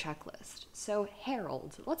isn't a checklist. So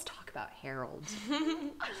Harold, let's talk about Harold.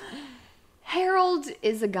 Harold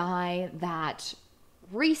is a guy that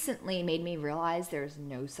recently made me realize there's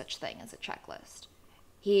no such thing as a checklist.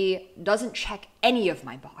 He doesn't check any of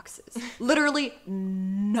my boxes. Literally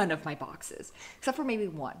none of my boxes, except for maybe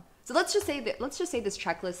one. So let's just say this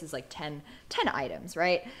checklist is like 10 items,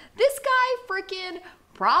 right? This guy freaking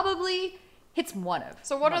probably hits one of.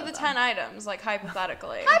 So what are the 10 items, like,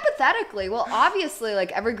 hypothetically? Hypothetically, well, obviously,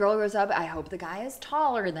 like, every girl grows up, I hope the guy is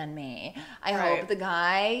taller than me. I hope the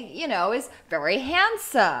guy, you know, is very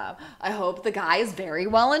handsome. I hope the guy is very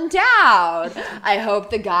well endowed. I hope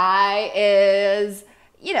the guy is,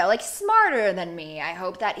 you know, like, smarter than me. I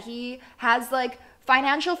hope that he has, like,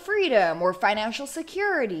 financial freedom or financial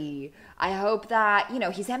security. I hope that, you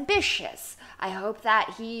know, he's ambitious. I hope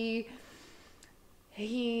that he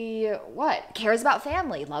cares about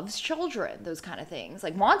family, loves children, those kind of things,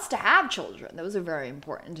 like wants to have children. Those are very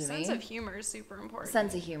important to me. Sense of humor is super important.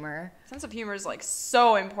 Sense of humor is like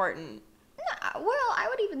so important. Nah, well, I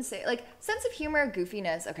would even say like sense of humor,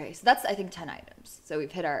 goofiness. Okay, so that's I think 10 items. So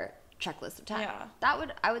we've hit our checklist of 10. Yeah.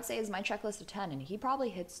 I would say is my checklist of 10, and he probably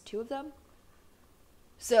hits 2 of them.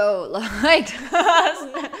 So like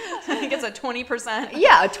I think it's a 20%.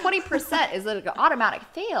 Yeah, a 20% is like an automatic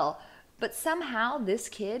fail. But somehow this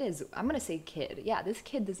kid is, I'm going to say kid. Yeah,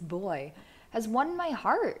 this boy has won my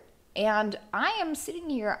heart. And I am sitting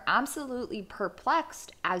here absolutely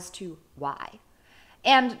perplexed as to why.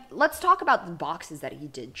 And let's talk about the boxes that he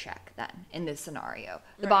did check then in this scenario.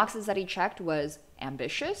 The boxes that he checked was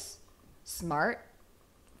ambitious, smart,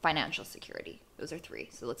 financial security. Those are 3.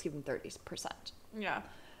 So let's give him 30%. Yeah.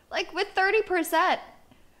 Like with 30%.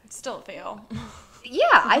 It's still a fail. Yeah,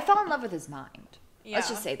 I fell in love with his mind. Yeah. Let's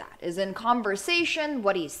just say that. Is in conversation,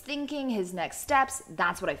 what he's thinking, his next steps,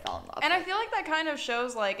 that's what I fell in love with. And I feel like that kind of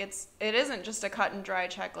shows like it isn't just a cut and dry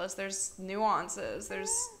checklist. There's nuances.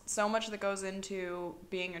 There's so much that goes into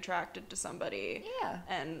being attracted to somebody. Yeah.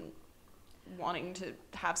 And wanting to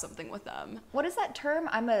have something with them. What is that term?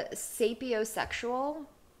 I'm a sapiosexual.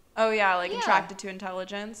 Oh yeah, like attracted to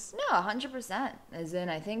intelligence. No, 100%. As in,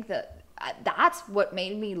 I think that's what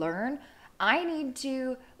made me learn. I need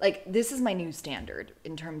to, like, this is my new standard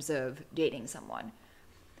in terms of dating someone.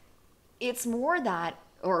 It's more that,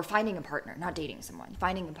 or finding a partner, not dating someone,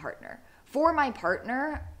 finding a partner. For my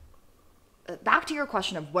partner, back to your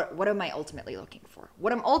question of what am I ultimately looking for?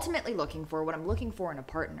 What I'm ultimately looking for, what I'm looking for in a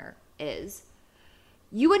partner is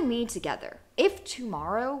you and me together. If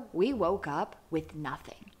tomorrow we woke up with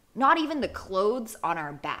nothing, not even the clothes on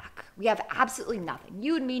our back, we have absolutely nothing.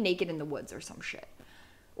 You and me naked in the woods or some shit.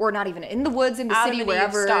 Or not even in the woods, in the Adam city, and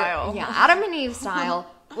wherever. Eve style. Yeah, Adam and Eve style.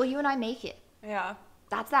 Well, you and I make it. Yeah.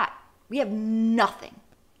 That's that. We have nothing.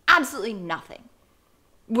 Absolutely nothing.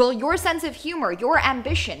 Will your sense of humor, your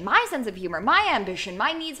ambition, my sense of humor, my ambition,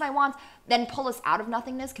 my needs, my wants, then pull us out of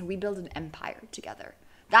nothingness? Can we build an empire together?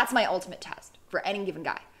 That's my ultimate test for any given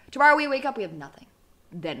guy. Tomorrow we wake up, we have nothing.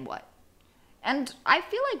 Then what? And I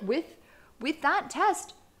feel like with that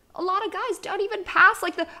test, a lot of guys don't even pass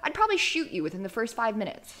I'd probably shoot you within the first 5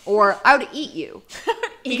 minutes, or I would eat you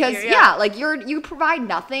because like you provide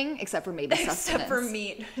nothing except for maybe sustenance. Except for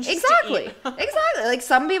meat. Exactly. Like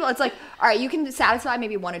some people, it's like, all right, you can satisfy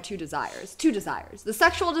maybe 1 or 2 desires, the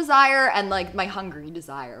sexual desire and like my hungry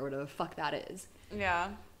desire, or whatever the fuck that is. Yeah.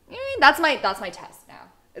 You know what I mean? That's my test now.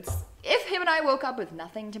 It's if him and I woke up with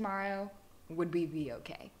nothing tomorrow, would we be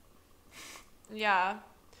okay? Yeah.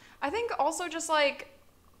 I think also just like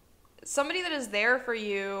somebody that is there for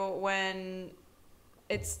you when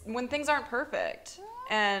things aren't perfect.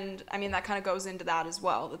 And I mean, that kind of goes into that as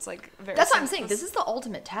well. That's like very. That's what I'm saying. This is the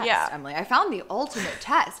ultimate test, Yeah. Emily. I found the ultimate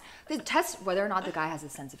test. The test whether or not the guy has a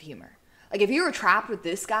sense of humor. Like, if you were trapped with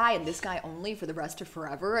this guy and this guy only for the rest of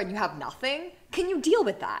forever and you have nothing, can you deal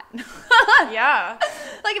with that? Yeah.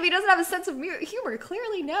 Like, if he doesn't have a sense of humor,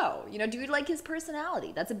 clearly no. You know, do you like his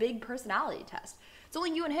personality? That's a big personality test. It's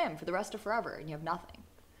only you and him for the rest of forever and you have nothing.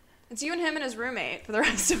 It's you and him and his roommate for the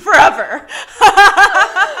rest of forever.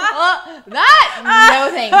 Well, no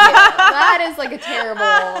thank you. That is like a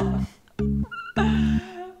terrible...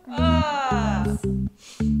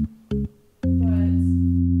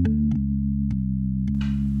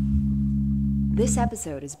 This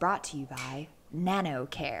episode is brought to you by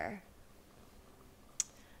NanoCare.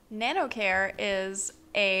 NanoCare is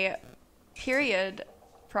a period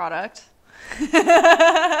product.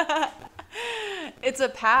 It's a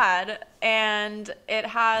pad, and it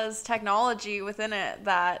has technology within it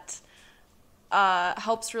that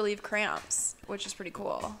helps relieve cramps, which is pretty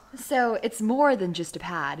cool. So it's more than just a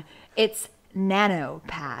pad. It's Nano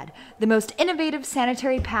Pad, the most innovative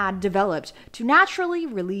sanitary pad developed to naturally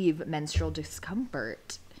relieve menstrual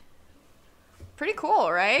discomfort. Pretty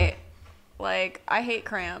cool, right? Like, I hate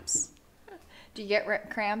cramps. Do you get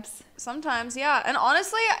cramps? Sometimes, yeah. And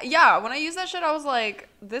honestly, yeah, when I use that shit, I was like,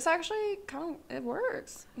 this actually kind of, it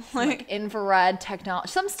works. Like infrared technology,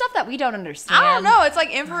 some stuff that we don't understand. I don't know. It's like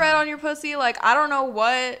infrared on your pussy. Like, I don't know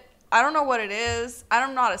what it is.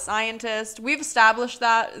 I'm not a scientist. We've established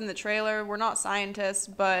that in the trailer. We're not scientists,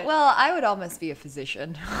 but... Well, I would almost be a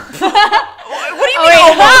physician. What do you mean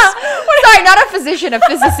almost? Sorry, not a physician, a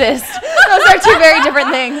physicist. Those are two very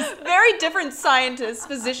different things. Very different scientists,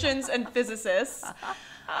 physicians and physicists.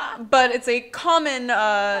 But it's a common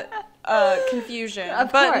confusion.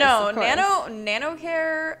 Of but course, no, of course.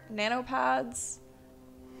 NanoCare, nanopads.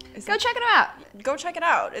 Go check it out. Go check it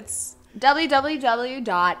out. It's...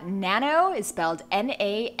 www.nano is spelled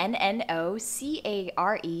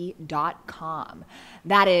NANNOCARE.com.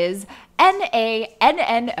 That is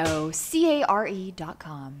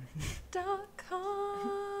NANNOCARE.com.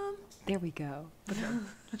 .com. There we go.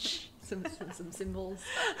 some symbols.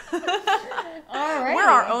 All right. We're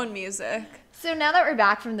our own music. So now that we're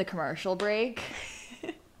back from the commercial break,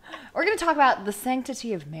 we're going to talk about the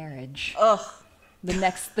sanctity of marriage. Ugh. The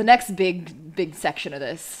next big section of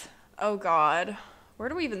this. Oh God, where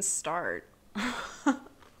do we even start?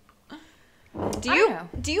 Do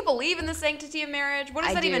you believe in the sanctity of marriage? What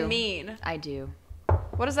does that even mean? I do.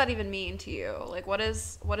 What does that even mean to you? Like, what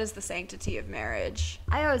is the sanctity of marriage?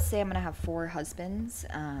 I always say I'm gonna have 4 husbands.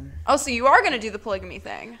 Oh, so you are gonna do the polygamy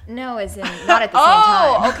thing? No, as in not at the same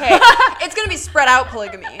time. Oh, okay. It's gonna be spread out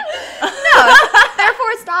polygamy. No,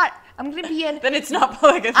 therefore it's not. I'm gonna be in. Then it's not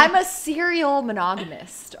polygamy. I'm a serial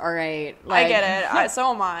monogamist. All right, I get it.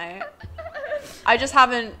 So am I. I just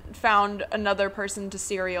haven't found another person to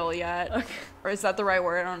serial yet. Okay. Or is that the right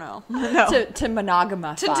word? I don't know. No. To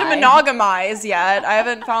monogamize. To monogamize yet. I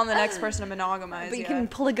haven't found the next person to monogamize but you yet. can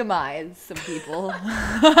polygamize some people.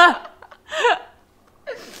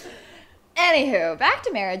 Anywho, back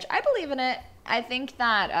to marriage. I believe in it. I think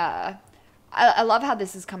that I love how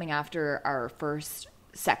this is coming after our first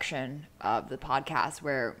section of the podcast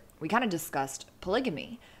where we kind of discussed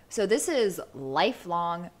polygamy. So this is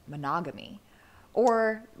lifelong monogamy.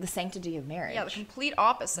 Or the sanctity of marriage. Yeah, the complete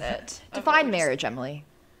opposite. Define marriage, Emily.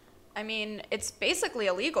 I mean, it's basically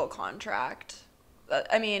a legal contract. But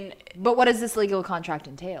what does this legal contract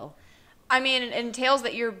entail? I mean, it entails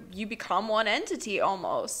that you become one entity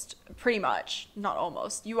almost, pretty much. Not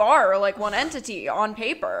almost. You are like one entity on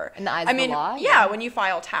paper. In the eyes of the law? Yeah, when you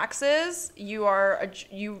file taxes, you are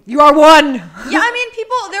You are one. Yeah, I mean,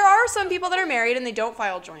 there are some people that are married and they don't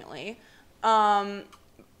file jointly.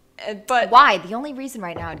 But why? The only reason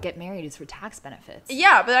right now to get married is for tax benefits.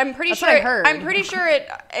 Yeah, but I'm pretty That's sure. what I heard. I'm pretty sure it.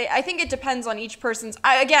 I think it depends on each person's.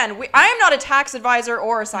 I am not a tax advisor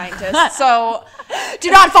or a scientist, so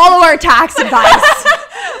do not follow our tax advice.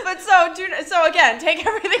 But so again, take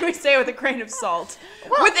everything we say with a grain of salt,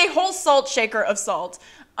 with a whole salt shaker of salt.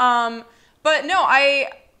 But no, I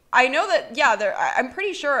know that I'm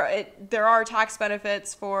pretty sure there are tax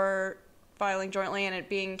benefits for filing jointly and it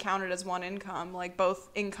being counted as one income, like both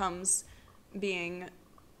incomes being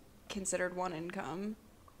considered one income.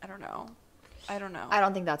 I don't know. I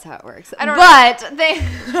don't think that's how it works.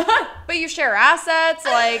 But you share assets,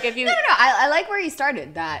 like if you... No. I like where you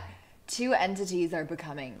started, that 2 entities are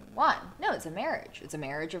becoming one. No, it's a marriage. It's a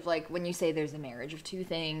marriage of, like, when you say there's a marriage of 2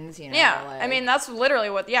 things, you know. Yeah, like, I mean, that's literally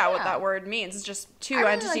what that word means. It's just 2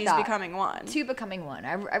 really entities like becoming one. 2 becoming one.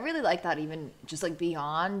 I really like that, even just, like,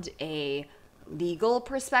 beyond a legal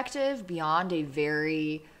perspective, beyond a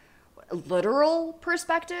very... literal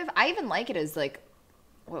perspective, I even like it as like,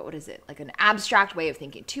 what is it? Like an abstract way of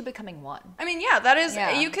thinking, two becoming one. I mean, yeah, that is,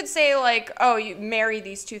 you could say like, oh, you marry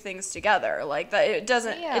these two things together. Like that, it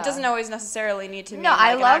doesn't always necessarily need to mean like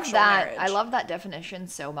I an love actual that. marriage. I love that definition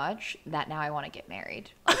so much that now I want to get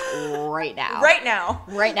married. Like, right now. Right now.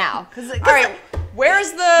 Right now. All right,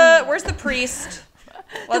 where's the priest?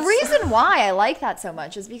 The reason why I like that so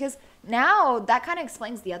much is because now that kind of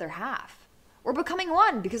explains the other half. We're becoming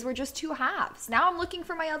one because we're just two halves. Now I'm looking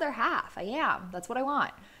for my other half. I am. That's what I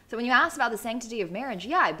want. So when you asked about the sanctity of marriage,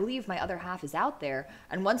 yeah, I believe my other half is out there.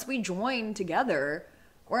 And once we join together,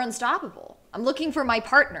 we're unstoppable. I'm looking for my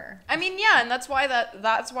partner. I mean, yeah, and that's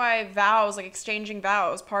why vows, like exchanging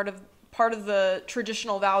vows, part of the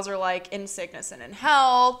traditional vows are like in sickness and in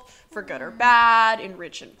health, for good or bad, in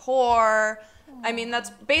rich and poor. I mean, that's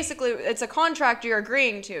basically, it's a contract you're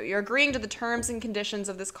agreeing to. You're agreeing to the terms and conditions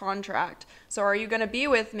of this contract. So are you going to be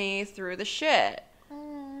with me through the shit?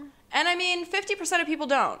 And I mean, 50% of people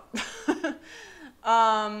don't.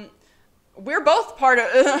 We're both part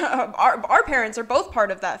of, our parents are both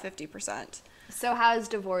part of that 50%. So how has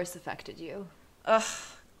divorce affected you? Ugh,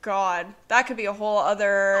 God. That could be a whole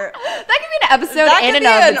other... That could be an episode in and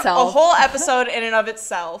of itself. A whole episode in and of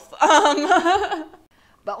itself.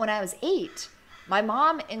 But when I was 8, my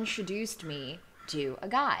mom introduced me to a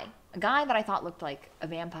guy that I thought looked like a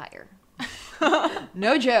vampire.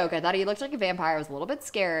 No joke. I thought he looked like a vampire. I was a little bit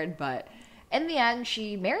scared, but in the end,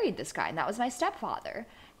 she married this guy, and that was my stepfather.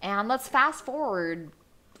 And let's fast forward.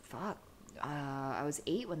 I was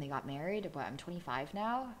 8 when they got married. But I'm 25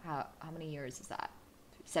 now. How many years is that?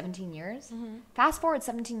 17 years? Mm-hmm. Fast forward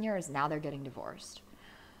 17 years. Now they're getting divorced.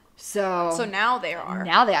 So now they are.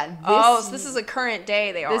 Now they are. So this is a current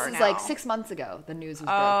day they are This is now. like 6 months ago. The news was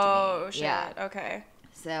broke to me. Oh, shit. Yeah. Okay.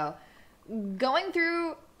 So going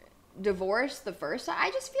through divorce the first time,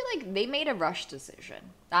 I just feel like they made a rush decision.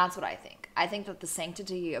 That's what I think. I think that the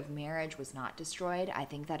sanctity of marriage was not destroyed. I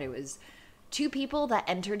think that it was two people that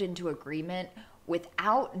entered into agreement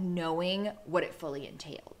without knowing what it fully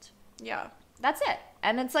entailed. Yeah. That's it.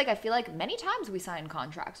 And it's like, I feel like many times we sign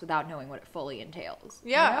contracts without knowing what it fully entails.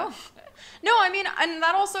 Yeah. You know? No, I mean, and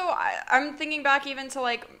that also, I'm thinking back even to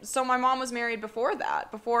like, so my mom was married before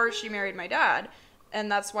she married my dad. And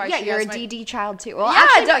that's why you're a DD child too. Well, yeah,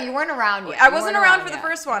 actually, no, you weren't around yet. I wasn't around for the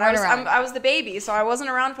first one. I was the baby, so I wasn't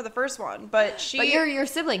around for the first one. But your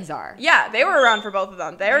siblings are. Yeah, they were around for both of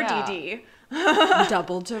them. They're DD.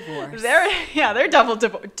 Double divorce. They're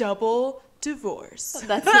double divorce.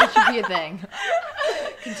 That should be a thing.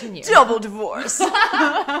 Continue. Double divorce. So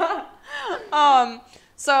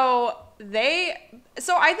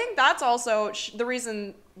I think that's also the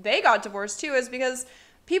reason they got divorced too, is because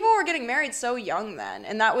people were getting married so young then,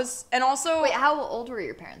 and also. Wait, how old were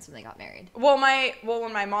your parents when they got married? Well,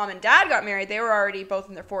 when my mom and dad got married, they were already both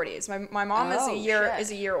in their 40s. My mom is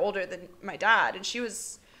a year older than my dad, and she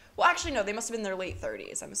was. Well, actually, no, they must have been in their late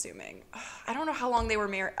 30s, I'm assuming. I don't know how long they were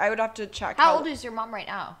married. I would have to check. How old is your mom right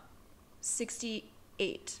now?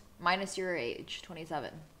 68. Minus your age,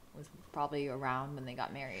 27. Was probably around when they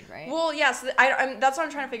got married, right? Well, yes. That's what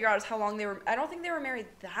I'm trying to figure out is how long they were. I don't think they were married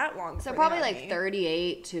that long. So probably like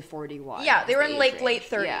 38 to 41. Yeah, they were in late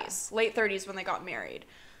 30s. Yeah. Late 30s when they got married.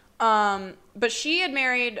 But she had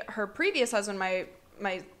married her previous husband, my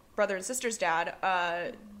brother and sister's dad,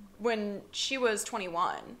 when she was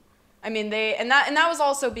 21. I mean, that was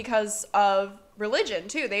also because of religion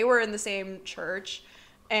too. They were in the same church,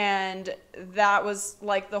 and that was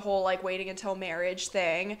like the whole like waiting until marriage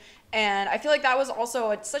thing. And I feel like that was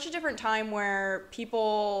also such a different time where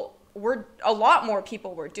a lot more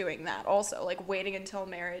people were doing that also, like waiting until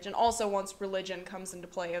marriage. And also once religion comes into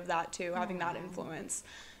play of that too, having that influence,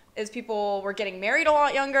 is people were getting married a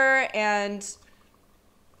lot younger. And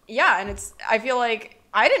yeah, and I feel like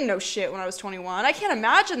I didn't know shit when I was 21. I can't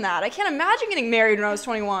imagine that. I can't imagine getting married when I was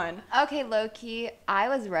 21. Okay, low-key, I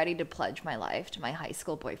was ready to pledge my life to my high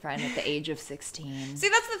school boyfriend at the age of 16. See,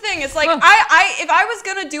 that's the thing. It's like, if I was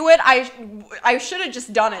going to do it, I should have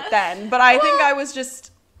just done it then. But I think I was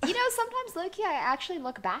just... You know, sometimes, low-key, I actually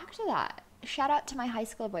look back to that. Shout out to my high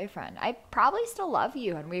school boyfriend. I probably still love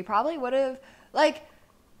you, and we probably would have, like...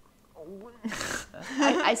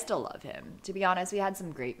 I still love him. To be honest, we had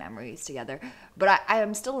some great memories together. But I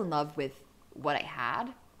am still in love with what I had.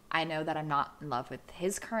 I know that I'm not in love with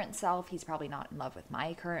his current self. He's probably not in love with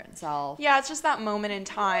my current self. Yeah, it's just that moment in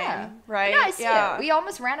time, right? Yeah, I see it. We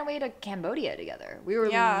almost ran away to Cambodia together. We were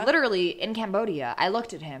literally in Cambodia. I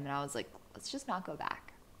looked at him and I was like, let's just not go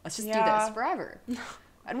back. Let's just do this forever.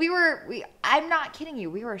 And I'm not kidding you.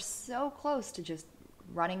 We were so close to just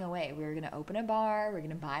running away. We were going to open a bar. We were going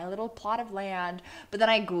to buy a little plot of land. But then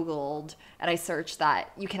I Googled and I searched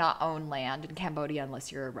that you cannot own land in Cambodia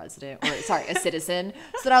unless you're a resident or, sorry, a citizen.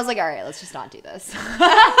 So then I was like, all right, let's just not do this.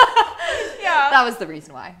 Yeah. That was the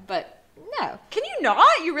reason why. But no. Can you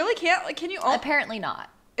not? You really can't? Like, can you own? Apparently not.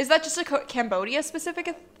 Is that just a Cambodia specific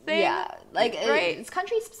thing? Yeah. Like, right. it's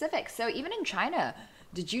country specific. So even in China,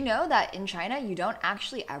 did you know that in China, you don't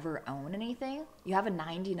actually ever own anything? You have a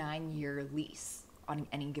 99-year lease on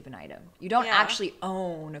any given item. You don't actually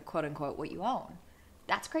own, quote unquote, what you own.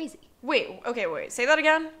 That's crazy. Wait. Say that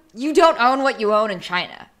again. You don't own what you own in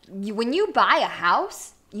China. When you buy a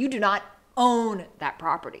house, you do not own that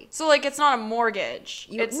property. So, like, it's not a mortgage.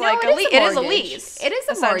 It's No, like it is a lease. It is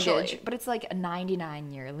a essentially. mortgage, but it's like a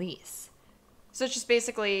 99-year lease. So it's just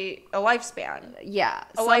basically a lifespan. Yeah.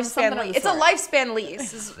 A lifespan lease. It's a lifespan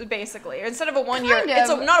lease, is basically. Instead of a 1 year, Kind of.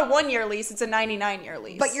 it's not a 1 year lease, it's a 99-year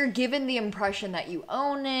lease. But you're given the impression that you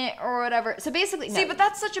own it or whatever. So basically, no. See, but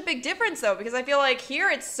that's such a big difference, though, because I feel like here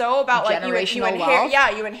it's so about like you Generational inherit. wealth?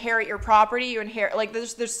 Yeah, you inherit your property. You inherit like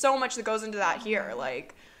there's so much that goes into that here.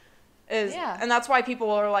 Like, and that's why people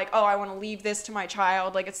are like, oh, I want to leave this to my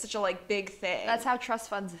child. Like, it's such a like big thing. That's how trust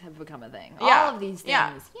funds have become a thing. Yeah. All of these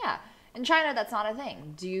things. Yeah. In China, that's not a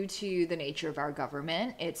thing. Due to the nature of our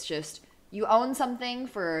government, it's just you own something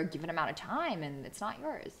for a given amount of time and it's not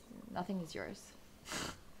yours. Nothing is yours.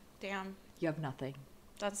 Damn. You have nothing.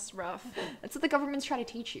 That's rough. That's what the government's trying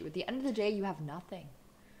to teach you. At the end of the day, you have nothing.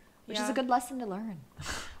 Which is Yeah. a good lesson to learn.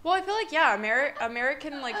 Well, I feel like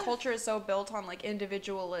American like culture is so built on like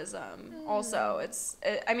individualism. Also, it's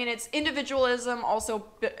individualism also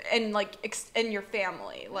in like in your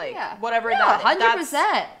family, like whatever that 100%. That's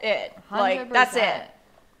it. Like that's it.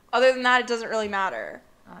 Other than that, it doesn't really matter.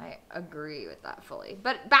 I agree with that fully.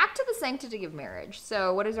 But back to the sanctity of marriage.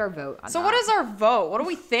 So what is our vote on that? So what is our vote? What do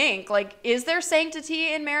we think? Like, is there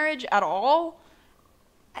sanctity in marriage at all?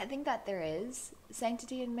 I think that there is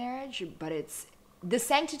sanctity in marriage, but the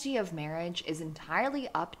sanctity of marriage is entirely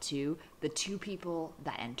up to the two people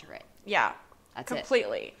that enter it. Yeah, That's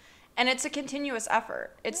completely. And it's a continuous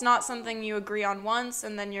effort. It's not something you agree on once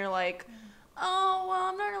and then you're like, oh, well,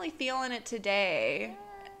 I'm not really feeling it today.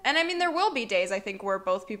 And I mean, there will be days, I think, where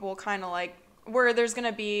both people kind of like, where there's going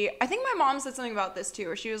to be, I think my mom said something about this too,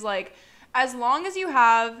 where she was like, as long as you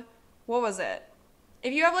have, what was it?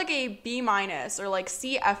 If you have like a B- or like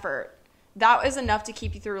C effort, that is enough to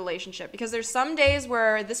keep you through a relationship. Because there's some days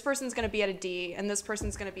where this person's going to be at a D and this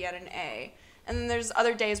person's going to be at an A. And then there's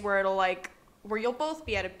other days where where you'll both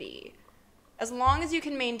be at a B. As long as you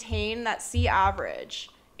can maintain that C average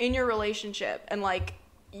in your relationship and like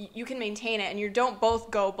you can maintain it and you don't both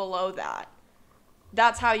go below that,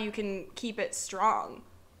 that's how you can keep it strong.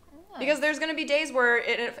 Because there's going to be days where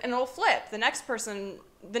it'll flip. The next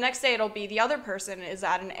day it'll be the other person is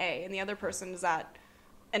at an A and the other person is at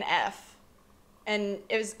an F. And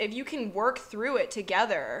if you can work through it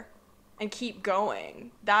together and keep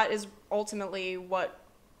going, that is ultimately what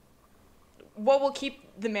will keep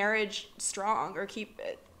the marriage strong or keep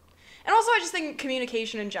it. And also I just think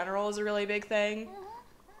communication in general is a really big thing.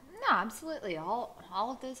 No, absolutely. All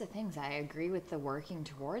of those are things. I agree with the working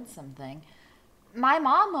towards something. My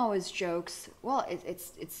mom always jokes, well,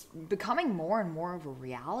 it's becoming more and more of a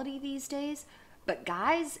reality these days, but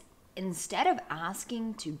guys, instead of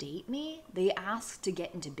asking to date me, they ask to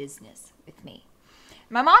get into business with me.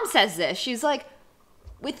 My mom says this. She's like,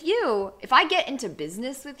 with you, if I get into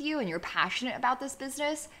business with you and you're passionate about this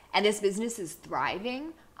business and this business is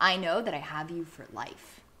thriving, I know that I have you for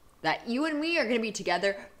life. That you and me are going to be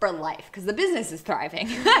together for life because the business is thriving.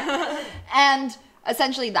 And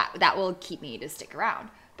essentially that will keep me to stick around.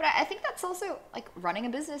 But I think that's also, like, running a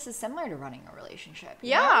business is similar to running a relationship.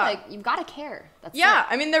 You know? Like, you've got to care. That's it.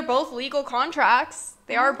 I mean, they're both legal contracts.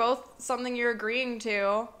 They are both something you're agreeing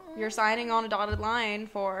to. You're signing on a dotted line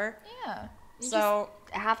for. Yeah. You so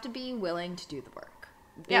just have to be willing to do the work.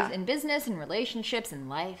 Yeah. In business, in relationships, in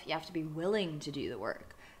life, you have to be willing to do the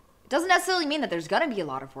work. It doesn't necessarily mean that there's going to be a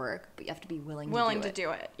lot of work, but you have to be willing to do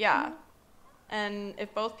it. Yeah. Mm-hmm. And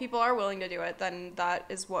if both people are willing to do it, then that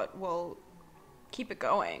is what will keep it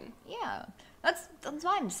going. Yeah. That's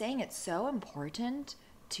why I'm saying it's so important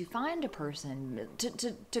to find a person,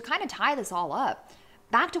 to kind of tie this all up.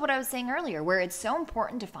 Back to what I was saying earlier, where it's so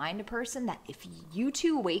important to find a person that if you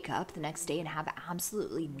two wake up the next day and have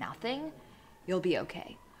absolutely nothing, you'll be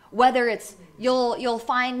okay. Whether it's you'll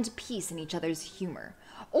find peace in each other's humor,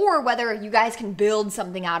 or whether you guys can build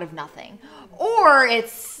something out of nothing, or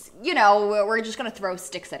it's, you know, we're just gonna throw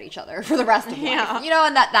sticks at each other for the rest of life, you know,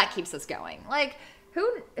 and that keeps us going. Like,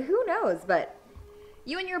 who knows? But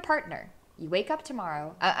you and your partner, You wake up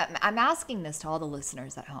tomorrow. I'm asking this to all the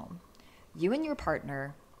listeners at home. You and your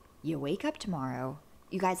partner, you wake up tomorrow.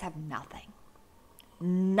 You guys have nothing.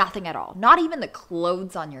 Nothing at all. Not even the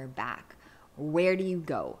clothes on your back. Where do you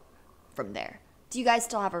go from there? Do you guys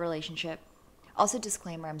still have a relationship? Also,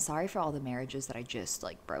 disclaimer, I'm sorry for all the marriages that I just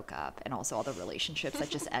broke up, and also all the relationships that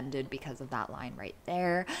just ended because of that line right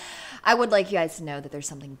there. I would like you guys to know that there's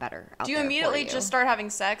something better out there. Do you immediately just start having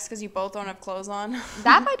sex because you both don't have clothes on?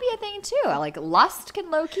 That might be a thing too. Lust can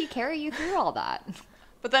low-key carry you through all that.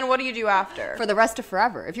 But then what do you do after? For the rest of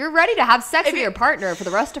forever. If you're ready to have sex with your partner for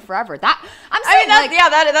the rest of forever, that's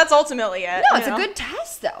ultimately it. No, it's a good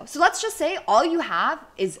test though. So let's just say all you have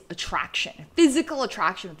is attraction, physical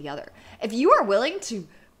attraction with the other. If you are willing to,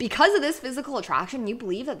 because of this physical attraction, you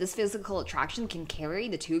believe that this physical attraction can carry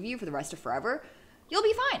the two of you for the rest of forever, you'll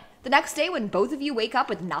be fine. The next day when both of you wake up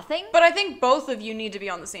with nothing. But I think both of you need to be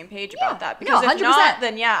on the same page about that. Because if not,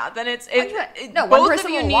 then both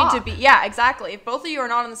of you need to be. Yeah, exactly. If both of you are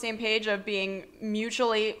not on the same page of being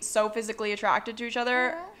mutually so physically attracted to each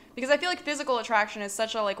other, because I feel like physical attraction is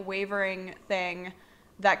such a wavering thing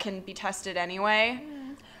that can be tested anyway.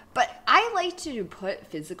 But I like to put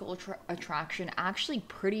physical attraction actually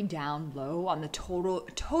pretty down low on the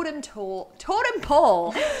totem pole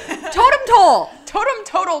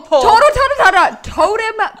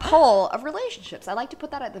of relationships. I like to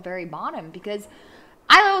put that at the very bottom because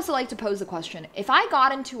I also like to pose the question, if I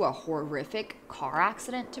got into a horrific car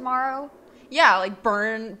accident tomorrow,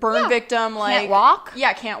 burn victim, can't walk.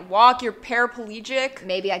 Yeah, can't walk. You're paraplegic.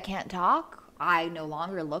 Maybe I can't talk. I no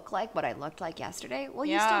longer look like what I looked like yesterday. Will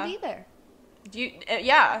you still be there? Do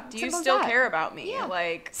you still care about me? Yeah.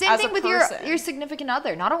 Same thing with your significant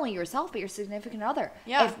other. Not only yourself, but your significant other.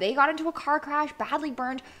 Yeah. If they got into a car crash, badly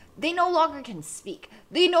burned, they no longer can speak.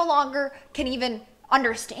 They no longer can even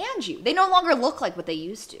understand you. They no longer look like what they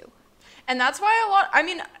used to. And that's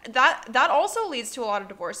why that also leads to a lot of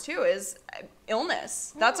divorce too, is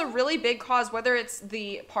illness. That's a really big cause, whether it's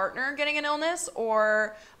the partner getting an illness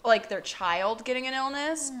or their child getting an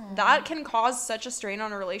illness. That can cause such a strain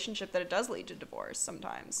on a relationship that it does lead to divorce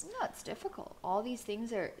sometimes. No, it's difficult. All these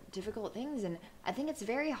things are difficult things, and I think it's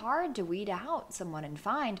very hard to weed out someone and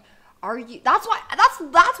find, that's why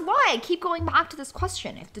I keep going back to this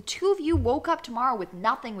question. If the two of you woke up tomorrow with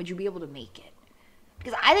nothing, would you be able to make it?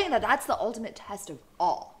 Because I think that's the ultimate test of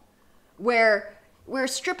all, where we're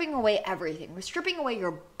stripping away everything. We're stripping away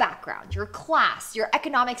your background, your class, your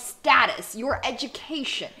economic status, your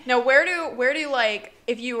education. Now, where do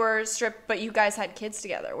if you were stripped but you guys had kids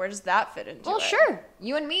together, where does that fit into it? Well, sure.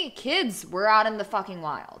 You and me, kids, we're out in the fucking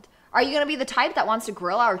wild. Are you going to be the type that wants to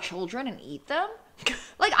grill our children and eat them?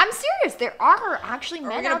 I'm serious. There are actually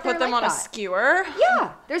men out there. Are we going to put them on a skewer?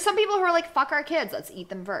 Yeah. There's some people who are fuck our kids. Let's eat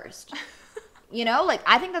them first.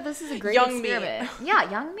 I think that this is a great experiment. Meat. Yeah,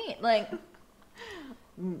 young meat.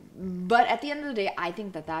 But at the end of the day, I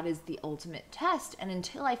think that is the ultimate test. And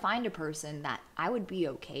until I find a person that I would be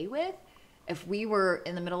okay with, if we were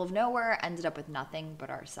in the middle of nowhere, ended up with nothing but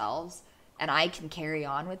ourselves, and I can carry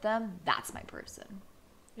on with them, that's my person.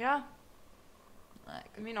 Yeah.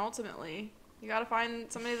 Ultimately, you got to find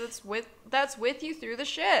somebody that's with you through the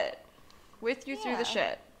shit. With you through the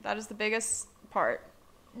shit. That is the biggest part.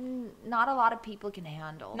 Not a lot of people can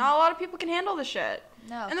handle. Not a lot of people can handle the shit.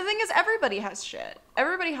 No. And the thing is, everybody has shit.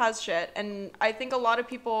 Everybody has shit. And I think a lot of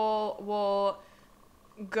people will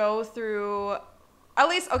go through, at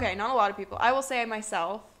least, okay, not a lot of people. I will say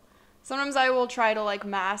myself. Sometimes I will try to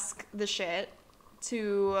mask the shit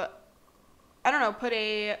to, I don't know, put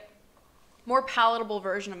a more palatable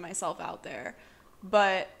version of myself out there.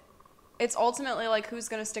 But it's ultimately who's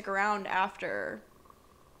going to stick around after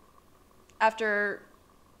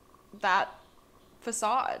that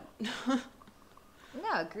facade. No,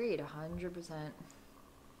 agreed, 100%.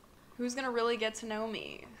 Who's gonna really get to know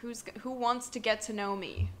me? Who wants to get to know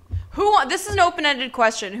me? This is an open-ended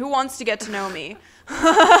question. Who wants to get to know me? So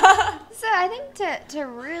I think to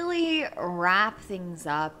really wrap things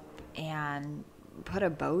up and put a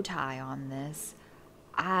bow tie on this,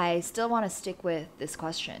 I still want to stick with this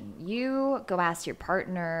question. You go ask your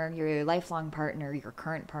partner, your lifelong partner, your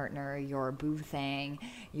current partner, your boo thing,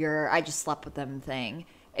 your I just slept with them thing.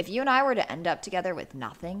 If you and I were to end up together with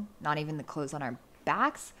nothing, not even the clothes on our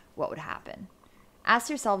backs, what would happen? Ask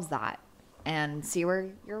yourselves that and see where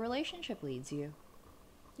your relationship leads you.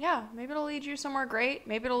 Yeah, maybe it'll lead you somewhere great.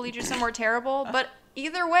 Maybe it'll lead you somewhere terrible. But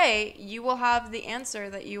either way, you will have the answer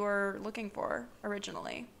that you were looking for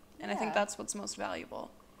originally. And I think that's what's most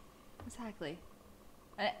valuable. Exactly.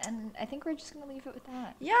 And I think we're just going to leave it with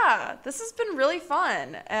that. Yeah, this has been really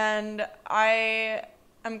fun. And I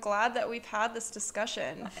am glad that we've had this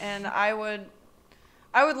discussion, and I would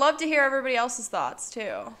love to hear everybody else's thoughts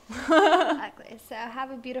too. Exactly. So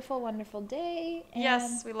have a beautiful, wonderful day.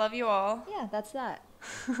 Yes, we love you all. Yeah, that's that.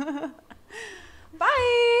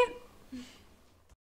 Bye.